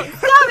baby. No,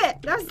 stop it.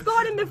 Now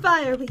spawn in the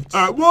fire witch.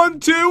 Alright, 1,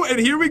 2, and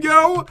here we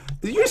go.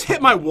 Did you just hit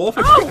my wolf?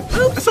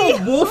 Oh, I saw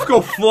a wolf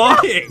go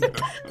flying.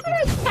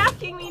 They're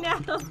attacking me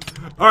now.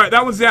 Alright,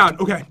 that one's down.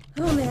 Okay.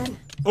 Oh, man.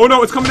 Oh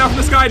no, it's coming down from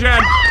the sky,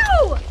 Jen.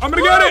 Ow! I'm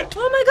gonna get it.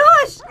 Oh, my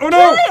gosh. Oh,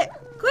 no. Get it.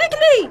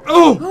 Quickly.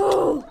 Oh.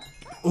 Oh.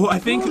 Oh, I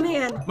think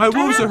Man. my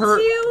wolves are hurt.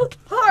 2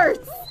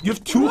 hearts. You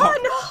have 2 1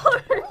 hearts.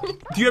 heart.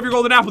 Do you have your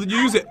golden apple? Did you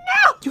use it?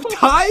 No. You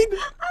died?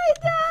 I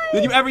died.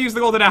 Did you ever use the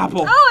golden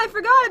apple? Oh, I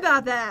forgot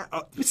about that.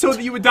 So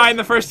that you would die in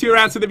the first 2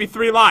 rounds, so there'd be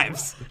 3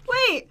 lives.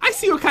 Wait. I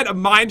see what kind of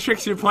mind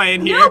tricks you're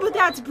playing here. No, but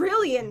that's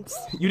brilliant.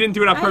 You didn't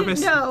do it on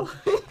purpose? No.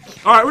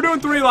 Alright, we're doing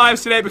 3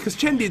 lives today because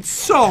Jen did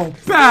so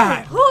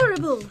bad.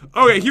 Horrible.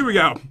 Okay, here we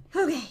go.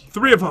 Okay.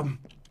 3 of them.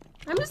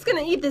 I'm just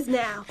gonna eat this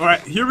now.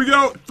 Alright, here we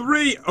go.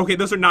 3. Okay,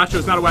 those are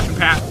nachos, not a weapon,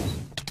 Pat.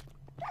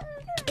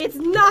 It's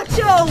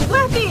nacho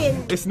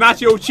weapon. It's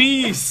nacho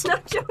cheese.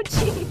 Nacho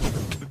cheese.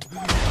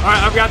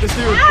 Alright, I've got this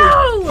dude.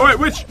 Ow! Alright,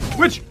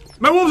 which?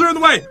 My wolves are in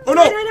the way. Oh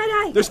no.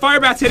 Die. There's fire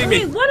bats hitting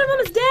Wait, me. one of them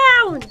is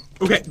down.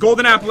 Okay,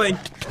 golden appling.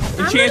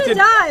 I'm Enchanted.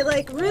 gonna die,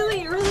 like,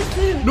 really, really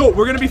soon. No,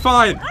 we're gonna be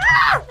fine.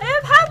 Ah! I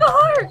have half a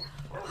heart.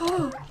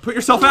 Oh, Put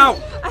yourself out.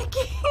 I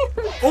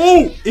can't.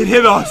 Oh, it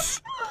hit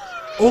us.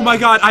 Oh my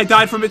god, I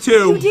died from it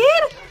too. You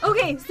did?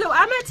 Okay, so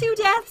I'm at 2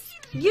 deaths.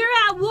 You're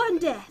at 1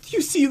 death.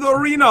 You see the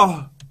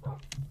arena.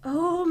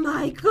 Oh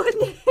my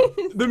goodness.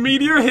 The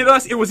meteor hit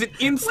us. It was an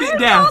instant Where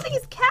did death. all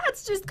these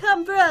cats just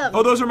come from?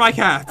 Oh, those are my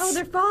cats. Oh,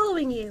 they're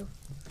following you.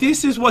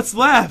 This is what's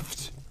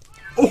left.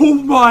 Oh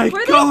my Were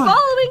they god.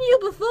 following you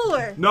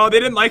before? No, they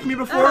didn't like me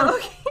before.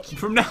 Oh, okay.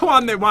 From now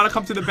on, they want to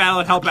come to the battle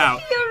and help out.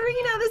 The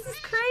arena, this is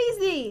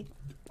crazy.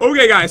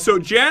 Okay, guys, so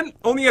Jen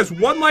only has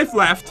 1 life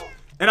left,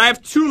 and I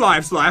have 2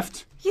 lives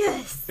left.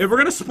 Yes. And we're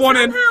going to spawn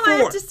in Somehow 4. I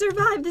have to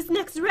survive this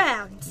next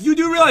round. You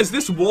do realize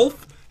this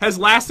wolf has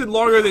lasted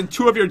longer than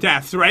 2 of your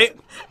deaths, right?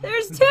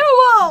 There's 2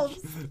 wolves.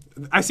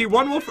 I see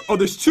 1 wolf. Oh,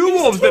 there's 2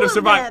 wolves that 2 have of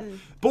survived.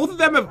 them. Both of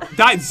them have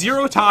died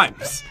 0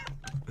 times.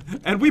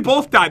 And we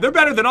both died. They're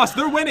better than us.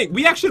 They're winning.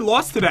 We actually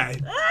lost today.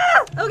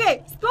 Ah!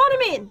 Okay, spawn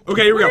him in.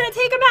 Okay, here we go. We're gonna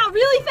take him out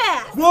really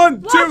fast.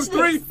 1, 2, Watch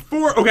 3, this.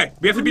 4. Okay,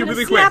 we have to be I'm gonna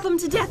really quick. snap him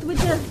to death with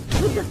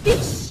the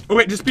fish.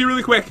 Okay, just be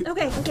really quick.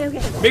 Okay.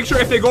 Make sure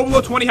if they go below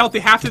 20 health, they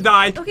have to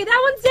die. Okay,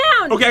 that one's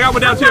down. Okay, I got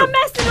one down I'm too. not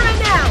messing right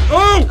now.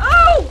 Oh!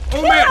 Oh! Oh,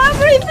 Kill man.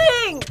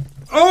 everything.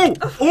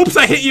 Oh! Oops,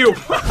 I hit you. Okay,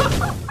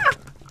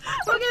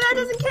 that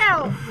doesn't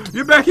count.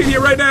 Get back in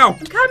here right now.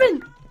 I'm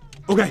coming.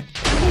 Okay.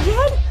 Are you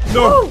dead?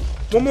 No. Oh.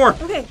 One more.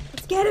 Okay,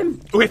 let's get him.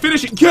 Okay,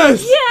 finish it.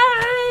 Yes!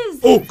 Yes.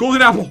 Oh,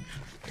 golden apple.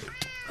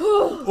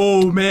 Oh.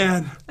 Oh,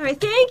 man. All right,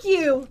 thank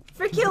you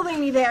for killing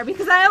me there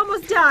because I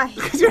almost died.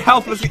 Because your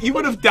health was... You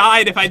would have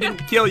died if I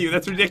didn't kill you.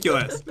 That's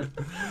ridiculous.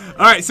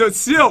 Alright, so it's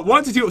still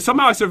 1 to 2.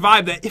 Somehow I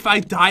survived that. If I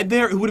died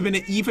there, it would have been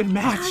an even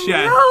match,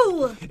 Jen.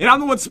 No. And I'm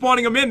the one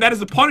spawning them in. That is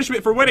the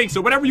punishment for winning.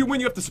 So whenever you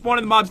win, you have to spawn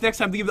in the mobs next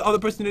time to give the other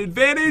person an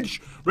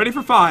advantage. Ready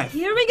for 5.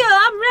 Here we go.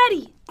 I'm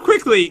ready.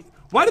 Quickly,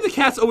 why do the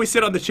cats always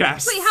sit on the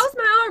chest? Wait, how's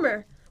my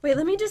armor? Wait,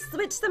 let me just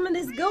switch some of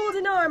this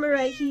golden armor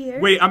right here.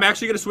 Wait, I'm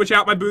actually going to switch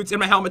out my boots and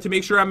my helmet to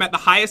make sure I'm at the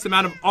highest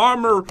amount of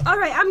armor-ness All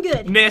right, I'm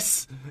good.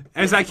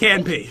 as I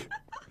can be.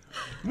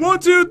 1,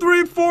 2,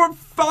 3, 4,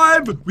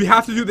 5. We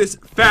have to do this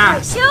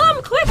fast. Kill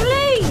him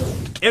quickly.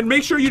 And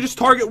make sure you just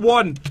target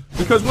 1.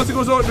 Because once it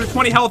goes over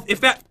 20 health, if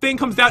that thing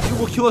comes down, it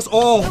will kill us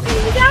all.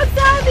 Okay, he's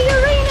outside the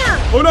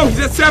arena. Oh no, he's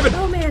at 7.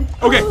 Oh man.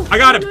 Okay, Oh, I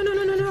got him.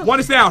 No. 1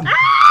 is down.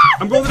 Ah!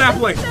 I'm golden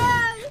appling.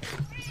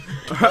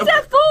 He's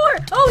at 4.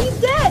 Oh,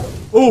 he's dead.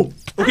 Oh,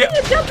 okay. I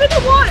need to jump in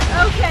the water.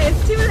 Okay,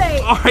 it's too late.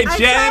 All right, I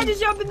Jen. tried to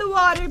jump in the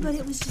water, but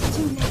it was just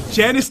too late.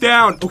 Jen is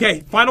down. Okay,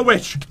 final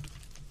witch.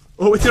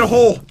 Oh, it's in a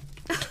hole.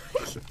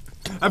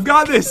 I've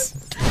got this.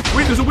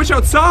 Wait, there's a witch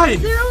outside.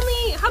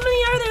 How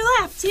many are there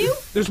left? 2?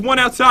 There's 1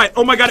 outside.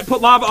 Oh my god, it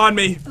put lava on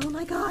me. Oh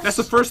my gosh. That's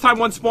the first time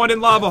 1 spawned in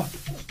lava.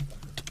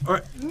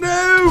 Alright,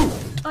 no!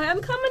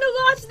 I'm coming to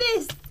watch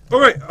this.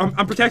 Alright,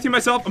 I'm protecting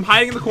myself. I'm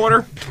hiding in the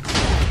corner.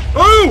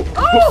 Oh!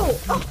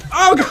 Oh!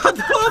 Oh god,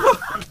 the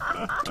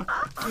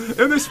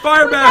lava! And there's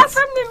fire Was that bats.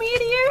 from the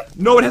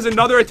meteor? No, it has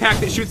another attack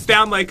that shoots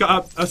down like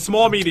a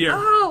small meteor.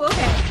 Oh,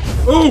 okay.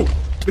 Oh!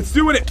 It's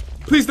doing it!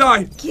 Please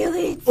die! Kill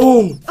it.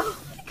 Oh!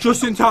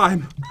 Just in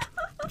time.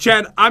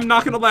 Jen, I'm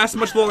not gonna last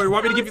much longer. You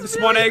want me to give you the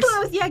spawn really eggs?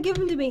 Close. Yeah, give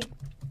them to me.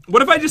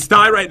 What if I just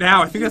die right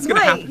now? I think that's gonna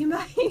happen. You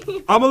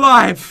might. I'm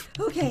alive.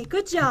 Okay,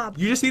 good job.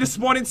 You just need to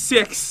spawn in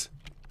 6.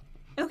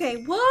 Okay,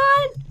 1,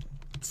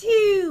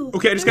 2.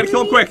 Okay, I just gotta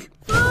kill him quick.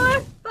 4,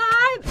 5,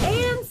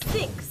 and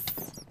 6.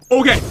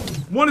 Okay,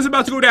 1 is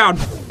about to go down.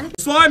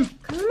 Slime,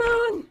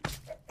 Come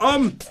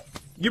on.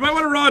 you might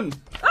want to run.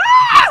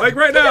 Ah! Like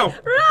right now.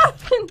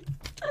 Run!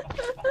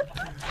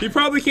 He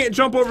probably can't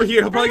jump over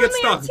here. He'll probably I get only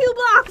stuck. have 2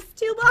 blocks.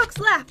 2 blocks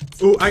left.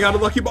 Oh, I got a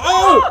lucky ball.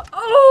 Oh!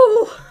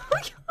 Oh!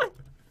 My God.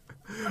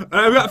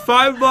 I've got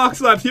 5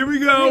 blocks left. Here we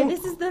Okay, go.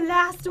 this is the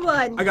last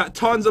one. I got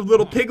tons of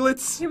little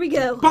piglets. Here we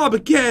go. Bob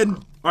again.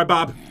 All right,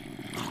 Bob.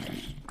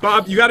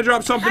 Bob, you gotta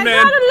drop something, I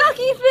man. got a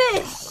lucky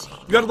fish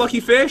You got a lucky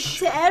fish?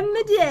 to end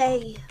the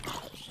day.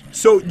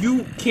 So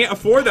you can't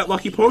afford that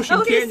lucky potion,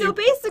 Okay, can so you?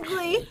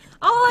 basically,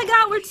 all I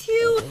got were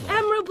 2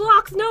 emerald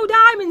blocks, no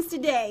diamonds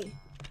today.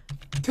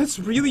 That's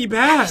really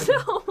bad.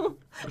 No,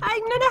 I'm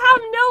gonna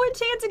have no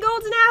enchanted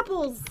golden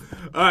apples.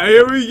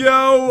 Here we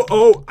go.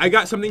 Oh, I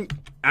got something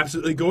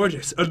absolutely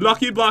gorgeous. A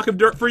lucky block of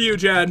dirt for you,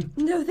 Jen.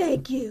 No,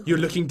 thank you. You're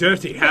looking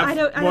dirty. Have I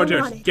don't more want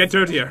dirt. it. Get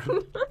dirtier.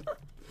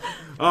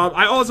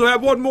 I also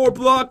have one more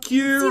block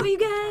here. See what you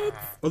get.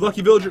 A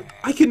lucky villager.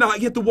 I cannot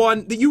get the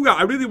one that you got.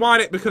 I really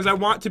want it because I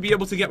want to be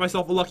able to get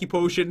myself a lucky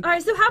potion.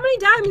 Alright, so how many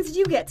diamonds did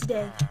you get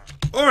today?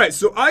 Alright,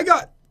 so I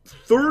got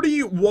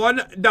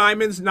 31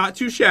 diamonds, not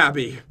too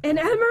shabby. And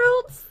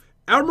emeralds?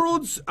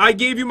 Emeralds, I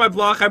gave you my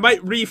block. I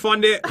might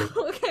refund it.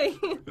 Okay.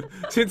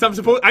 Since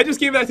I just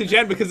gave that to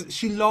Jen because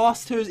she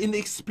lost hers in the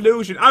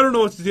explosion. I don't know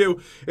what to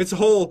do. It's a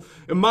whole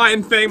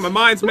mind thing. My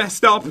mind's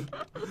messed up.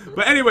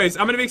 But anyways,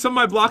 I'm going to make some of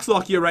my blocks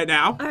luckier right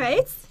now.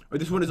 Alright.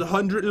 This one is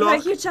 100 luck.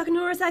 Right here, Chuck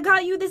Norris, I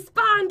got you this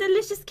fine,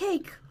 delicious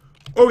cake.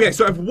 Okay,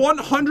 so I have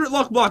 100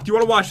 luck block. Do you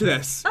want to watch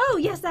this? Oh,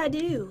 yes, I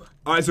do.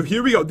 Alright, so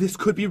here we go. This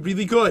could be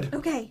really good.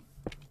 Okay.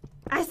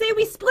 I say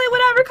we split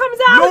whatever comes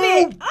out of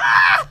it.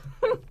 Ah!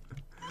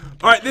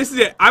 Alright, this is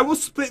it. I will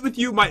split with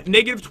you my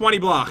negative 20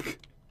 block.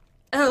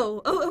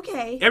 Oh,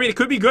 okay. I mean, it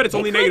could be good. It's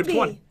only could negative be.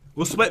 20.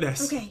 We'll split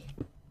this. Okay.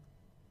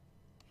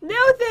 No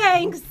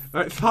thanks.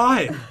 Alright,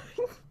 fine.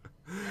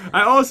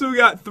 I also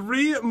got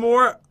 3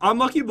 more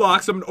unlucky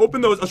blocks. I'm going to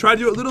open those. I'll try to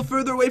do it a little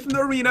further away from the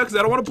arena because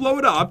I don't want to blow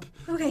it up.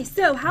 Okay,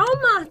 so how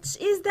much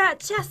is that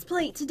chest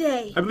plate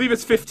today? I believe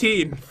it's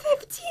 15.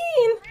 15?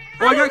 Oh,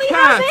 I got only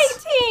cats.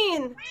 have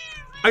 18.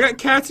 I got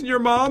cats and your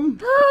mom.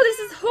 Oh,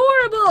 this is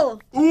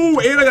horrible. Ooh,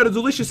 and I got a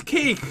delicious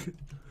cake.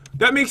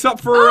 That makes up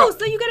for... Oh,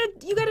 so you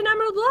got an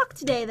emerald block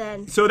today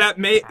then. So that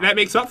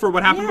makes up for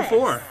what happened Yes.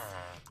 before.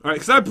 Alright,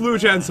 because I blew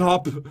Jen's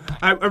up.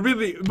 I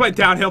really went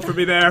downhill for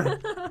me there.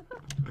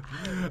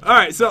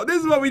 Alright, so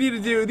this is what we need to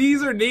do.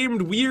 These are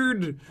named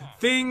weird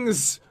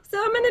things.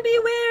 So I'm gonna be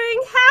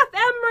wearing half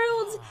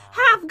emerald,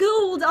 half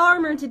gold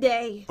armor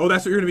today. Oh,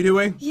 that's what you're going to be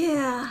doing?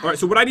 Yeah. Alright,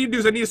 so what I need to do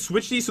is I need to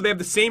switch these so they have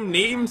the same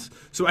names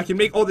so I can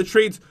make all the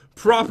trades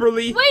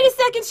properly. Wait a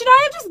second, should I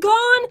have just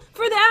gone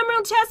for the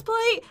emerald chest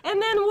plate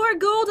and then wore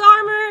gold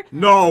armor?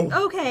 No.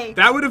 Okay.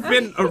 That would have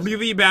been a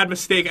really bad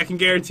mistake, I can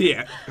guarantee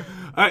it.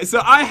 Alright,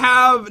 so I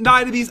have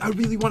 9 of these. I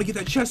really want to get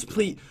that chest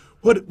plate.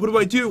 What do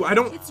I do? I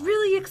don't... It's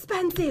really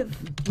expensive.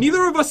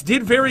 Neither of us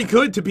did very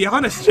good, to be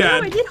honest, No,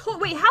 Jen. I did.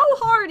 Wait, how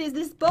hard is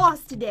this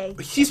boss today?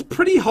 He's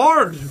pretty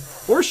hard.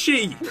 Or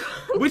she.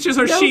 Which is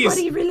her she's?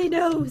 Nobody really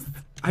knows.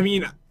 I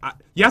mean,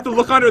 you have to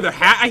look under their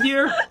hat, I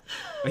hear.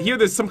 I hear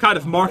there's some kind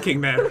of marking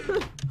there.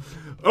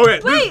 Okay.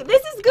 Wait,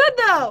 this is good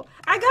though.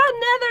 I got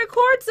nether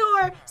quartz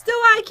ore, so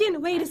I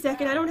can... Wait a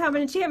second, I don't have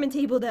an enchantment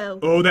table though.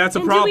 Oh, that's a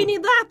and problem. do we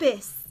need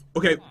lapis?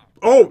 Okay.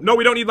 Oh, no,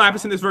 we don't need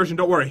lapis in this version,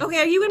 don't worry. Okay,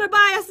 are you gonna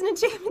buy us an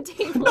enchantment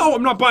table? No,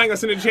 I'm not buying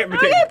us an enchantment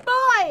Okay, table.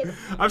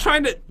 fine. I'm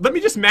trying to... Let me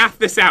just math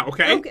this out,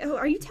 okay? Okay, oh,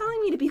 are you telling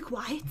me to be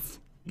quiet?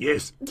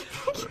 Yes.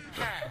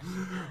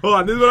 Hold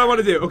on, this is what I want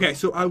to do. Okay,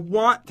 so I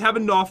want to have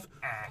enough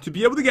to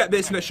be able to get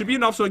this, and that should be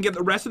enough so I can get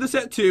the rest of the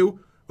set too.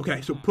 Okay,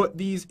 so put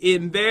these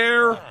in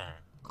there.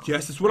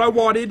 Yes, that's what I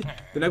wanted.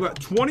 Then I've got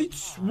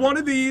 21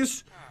 of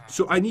these.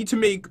 So I need to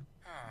make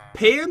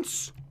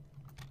pants,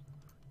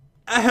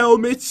 a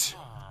helmet,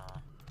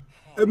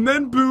 and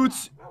then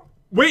boots.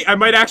 Wait, I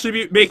might actually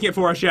be making it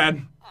for us,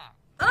 Shan.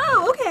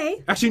 Oh,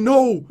 okay. Actually,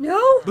 no.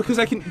 No? Because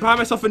I can buy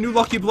myself a new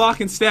lucky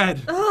block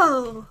instead.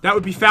 Oh. That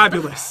would be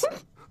fabulous.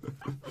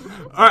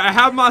 Alright, I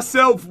have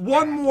myself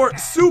one more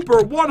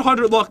super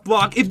 100 luck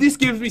block. If this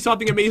gives me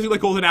something amazing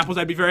like golden apples,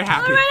 I'd be very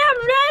happy. Alright, I'm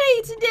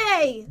ready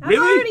today. I'm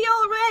Really? already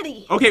all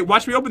ready. Okay,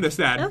 watch me open this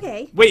then.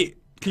 Okay. Wait,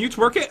 can you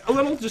twerk it a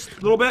little? Just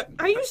a little bit?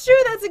 Are you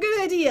sure that's a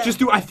good idea? Just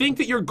do, I think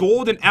that your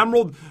gold and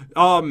emerald,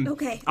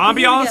 okay.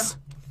 ambiance.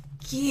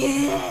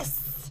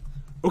 Yes.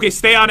 Okay,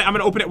 stay on it. I'm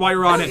gonna open it while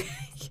you're on it.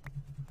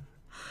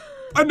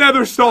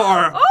 Another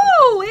star.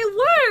 Oh,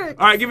 it worked.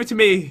 Alright, give it to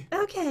me.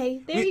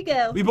 Okay, there you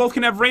go. We both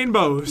can have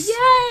rainbows.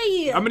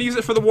 Yay. I'm gonna use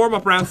it for the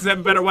warm-up round since I have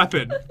a better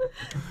weapon.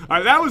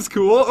 Alright, that was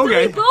cool.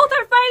 Okay. We both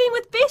are fighting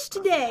with fish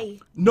today.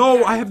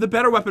 No, I have the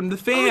better weapon, the Oh,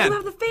 fan. you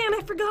have the fan.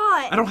 I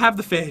forgot. I don't have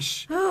the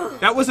fish.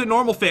 That was a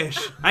normal fish.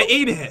 I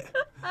ate it.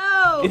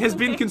 Oh. It has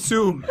been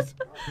consumed.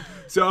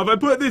 So if I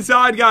put this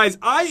on, guys,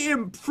 I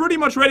am pretty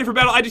much ready for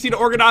battle. I just need to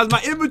organize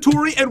my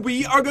inventory, and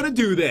we are gonna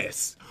do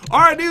this.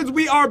 Alright, dudes,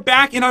 we are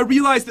back, and I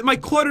realized that my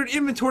cluttered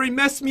inventory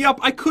messed me up.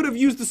 I could have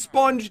used the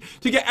sponge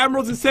to get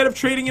emeralds instead of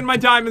trading in my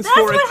diamonds That's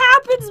for it. what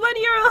happens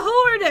when you're a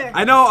hoarder.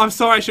 I know, I'm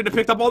sorry, I should have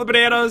picked up all the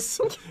bananas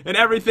and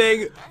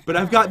everything, but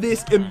I've got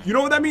this, and you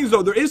know what that means,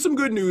 though? There is some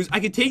good news. I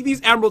can take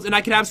these emeralds, and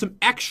I can have some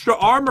extra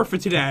armor for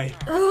today.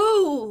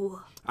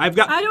 Oh. I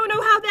don't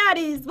know how that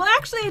is. Well,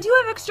 actually, I do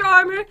have extra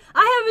armor.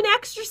 I have an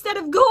extra set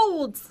of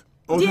golds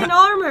in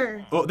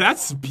armor. Oh,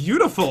 that's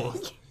beautiful.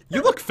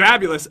 You look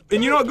fabulous.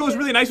 And you know what goes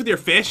really nice with your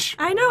fish?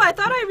 I know, I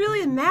thought I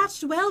really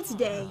matched well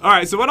today.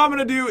 Alright, so what I'm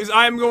going to do is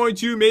I'm going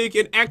to make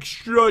an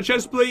extra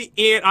chest plate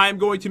and I'm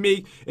going to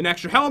make an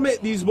extra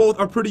helmet. These both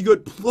are pretty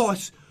good.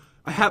 Plus,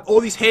 I have all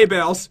these hay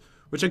bales,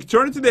 which I can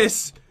turn into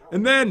this.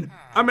 And then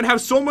I'm going to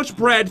have so much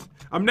bread,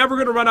 I'm never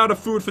going to run out of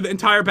food for the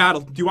entire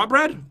battle. Do you want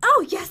bread?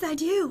 Oh, yes, I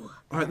do.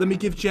 Alright, let me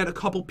give Jen a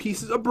couple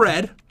pieces of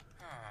bread.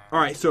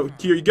 Alright, so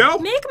here you go.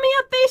 Make me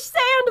a fish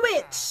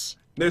sandwich.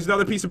 There's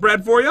another piece of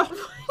bread for you.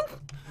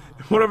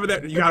 One over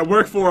there. You gotta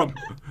work for him.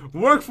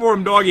 Work for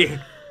him, doggy.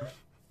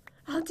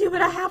 I'll do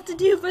what I have to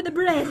do for the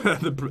bread.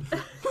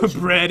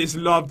 Bread is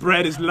love,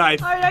 bread is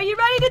life. Alright, are you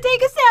ready to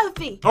take a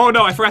selfie? Oh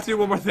no, I forgot to do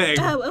one more thing.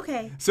 Oh,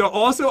 okay. So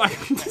also,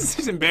 this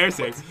is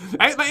embarrassing.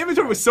 My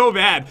inventory was so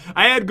bad.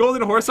 I had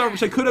golden horse armor,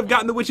 which I could have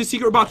gotten the witch's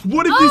secret box.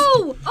 What if this?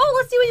 Oh,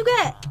 let's see what you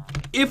get.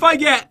 If I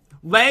get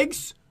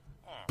legs,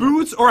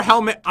 boots, or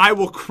helmet, I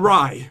will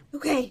cry.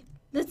 Okay,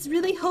 let's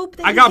really hope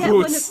that I you got get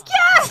boots.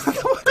 one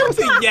of... Don't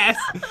say yes.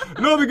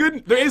 No,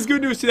 there is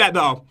good news to that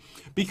though,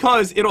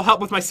 because it'll help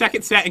with my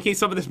second set in case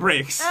some of this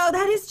breaks. Oh,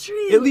 that is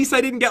true. At least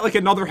I didn't get like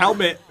another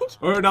helmet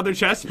or another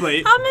chest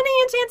plate. How many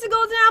enchanted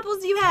golden apples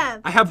do you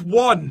have? I have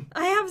 1.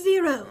 I have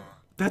 0.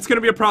 That's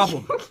gonna be a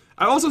problem.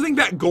 I also think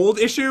that gold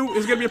issue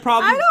is gonna be a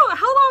problem.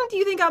 How long do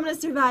you think I'm gonna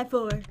survive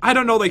for? I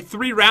don't know, like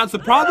 3 rounds.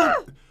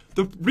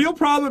 The real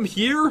problem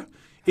here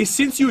is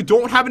since you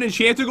don't have an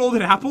enchanted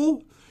golden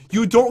apple,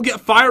 you don't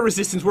get fire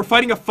resistance. We're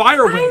fighting a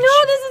fire witch. I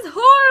know, this is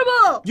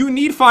horrible. You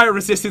need fire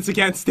resistance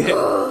against it.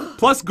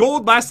 Plus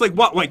gold lasts like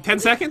what, like 10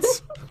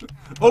 seconds?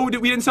 Oh, we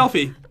didn't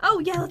selfie. Oh,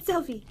 yeah, let's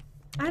selfie.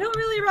 I don't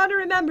really want to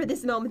remember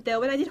this moment,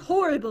 though, when I did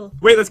horrible.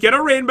 Wait, let's get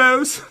our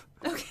rainbows.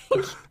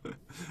 Okay.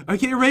 I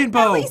get a rainbow.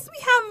 At least we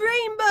have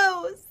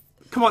rainbows.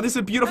 Come on, this is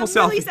a beautiful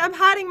selfie. At least I'm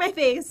hiding my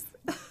face.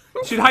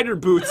 You should hide your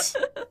boots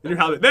and your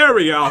helmet. There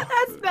we go.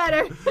 That's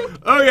better.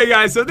 Okay,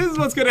 guys, so this is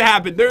what's going to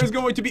happen. There is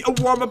going to be a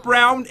warm-up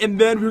round, and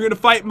then we're going to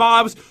fight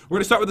mobs. We're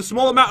going to start with a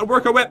small amount and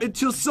work our way up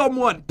until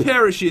someone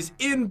perishes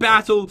in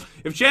battle.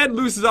 If Chad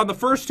loses on the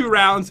first 2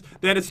 rounds,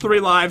 then it's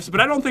 3 lives,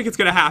 but I don't think it's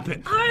going to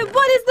happen. All right,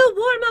 what is the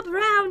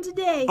warm-up round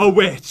today? A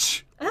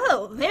witch.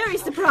 Oh, very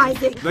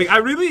surprising. Like,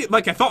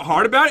 I thought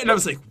hard about it, and I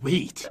was like,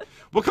 wait.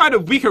 What kind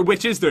of weaker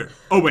witch is there?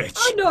 A witch.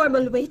 A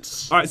normal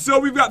witch. All right, so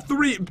we've got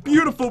 3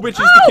 beautiful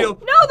witches to kill.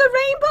 No, the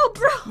rainbow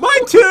broke.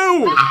 Mine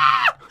too!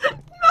 Ah!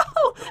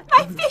 No,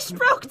 my fish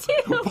broke too.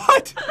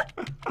 What?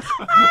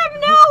 I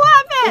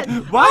have no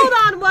weapon. Why?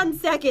 Hold on 1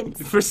 second.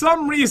 For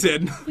some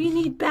reason, We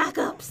need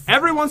backups.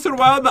 every once in a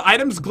while the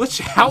items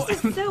glitch out.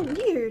 This is so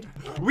weird.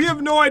 We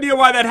have no idea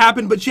why that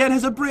happened, but Jen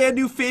has a brand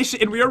new fish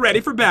and we are ready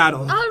for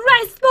battle. All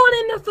right, spawn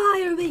in the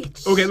fire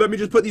witch. Okay, let me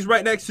just put these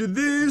right next to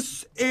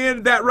this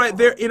and that right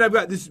there, and I've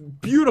got this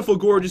beautiful,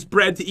 gorgeous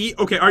bread to eat.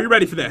 Okay, are you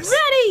ready for this?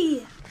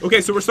 Ready. Okay,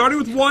 so we're starting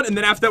with 1, and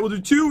then after that we'll do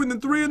 2, and then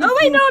 3, and then Oh,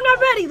 wait, 4. no, I'm not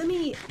ready. Let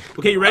me...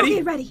 Okay, you ready?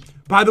 Okay, ready.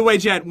 By the way,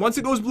 Jen, once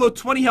it goes below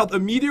 20 health, a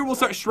meteor will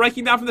start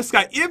striking down from the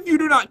sky. If you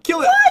do not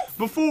kill it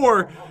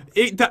before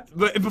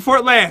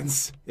it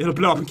lands, it'll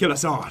blow up and kill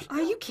us all.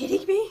 Are you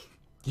kidding me?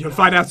 You'll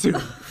find out soon.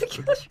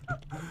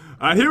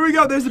 Here we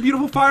go. There's the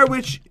beautiful fire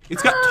witch.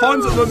 It's got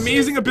tons of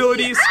amazing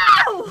abilities.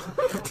 Ow!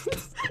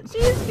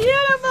 She's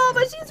beautiful,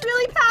 but she's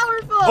really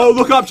powerful. Oh,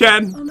 look up,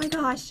 Jen. Oh my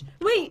gosh.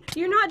 Wait,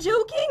 you're not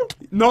joking?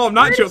 No, I'm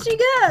not Where joking.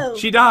 did she go?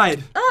 She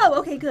died. Oh,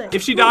 okay, good.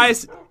 If she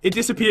dies, it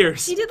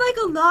disappears. She did like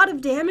a lot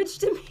of damage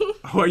to me.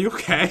 Oh, are you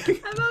okay?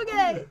 I'm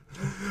okay.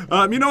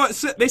 You know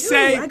what? They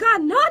say... Ooh, I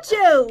got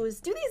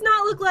nachos. Do these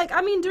not look like,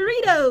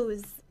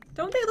 Doritos?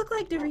 Don't they look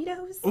like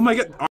Doritos? Oh my god.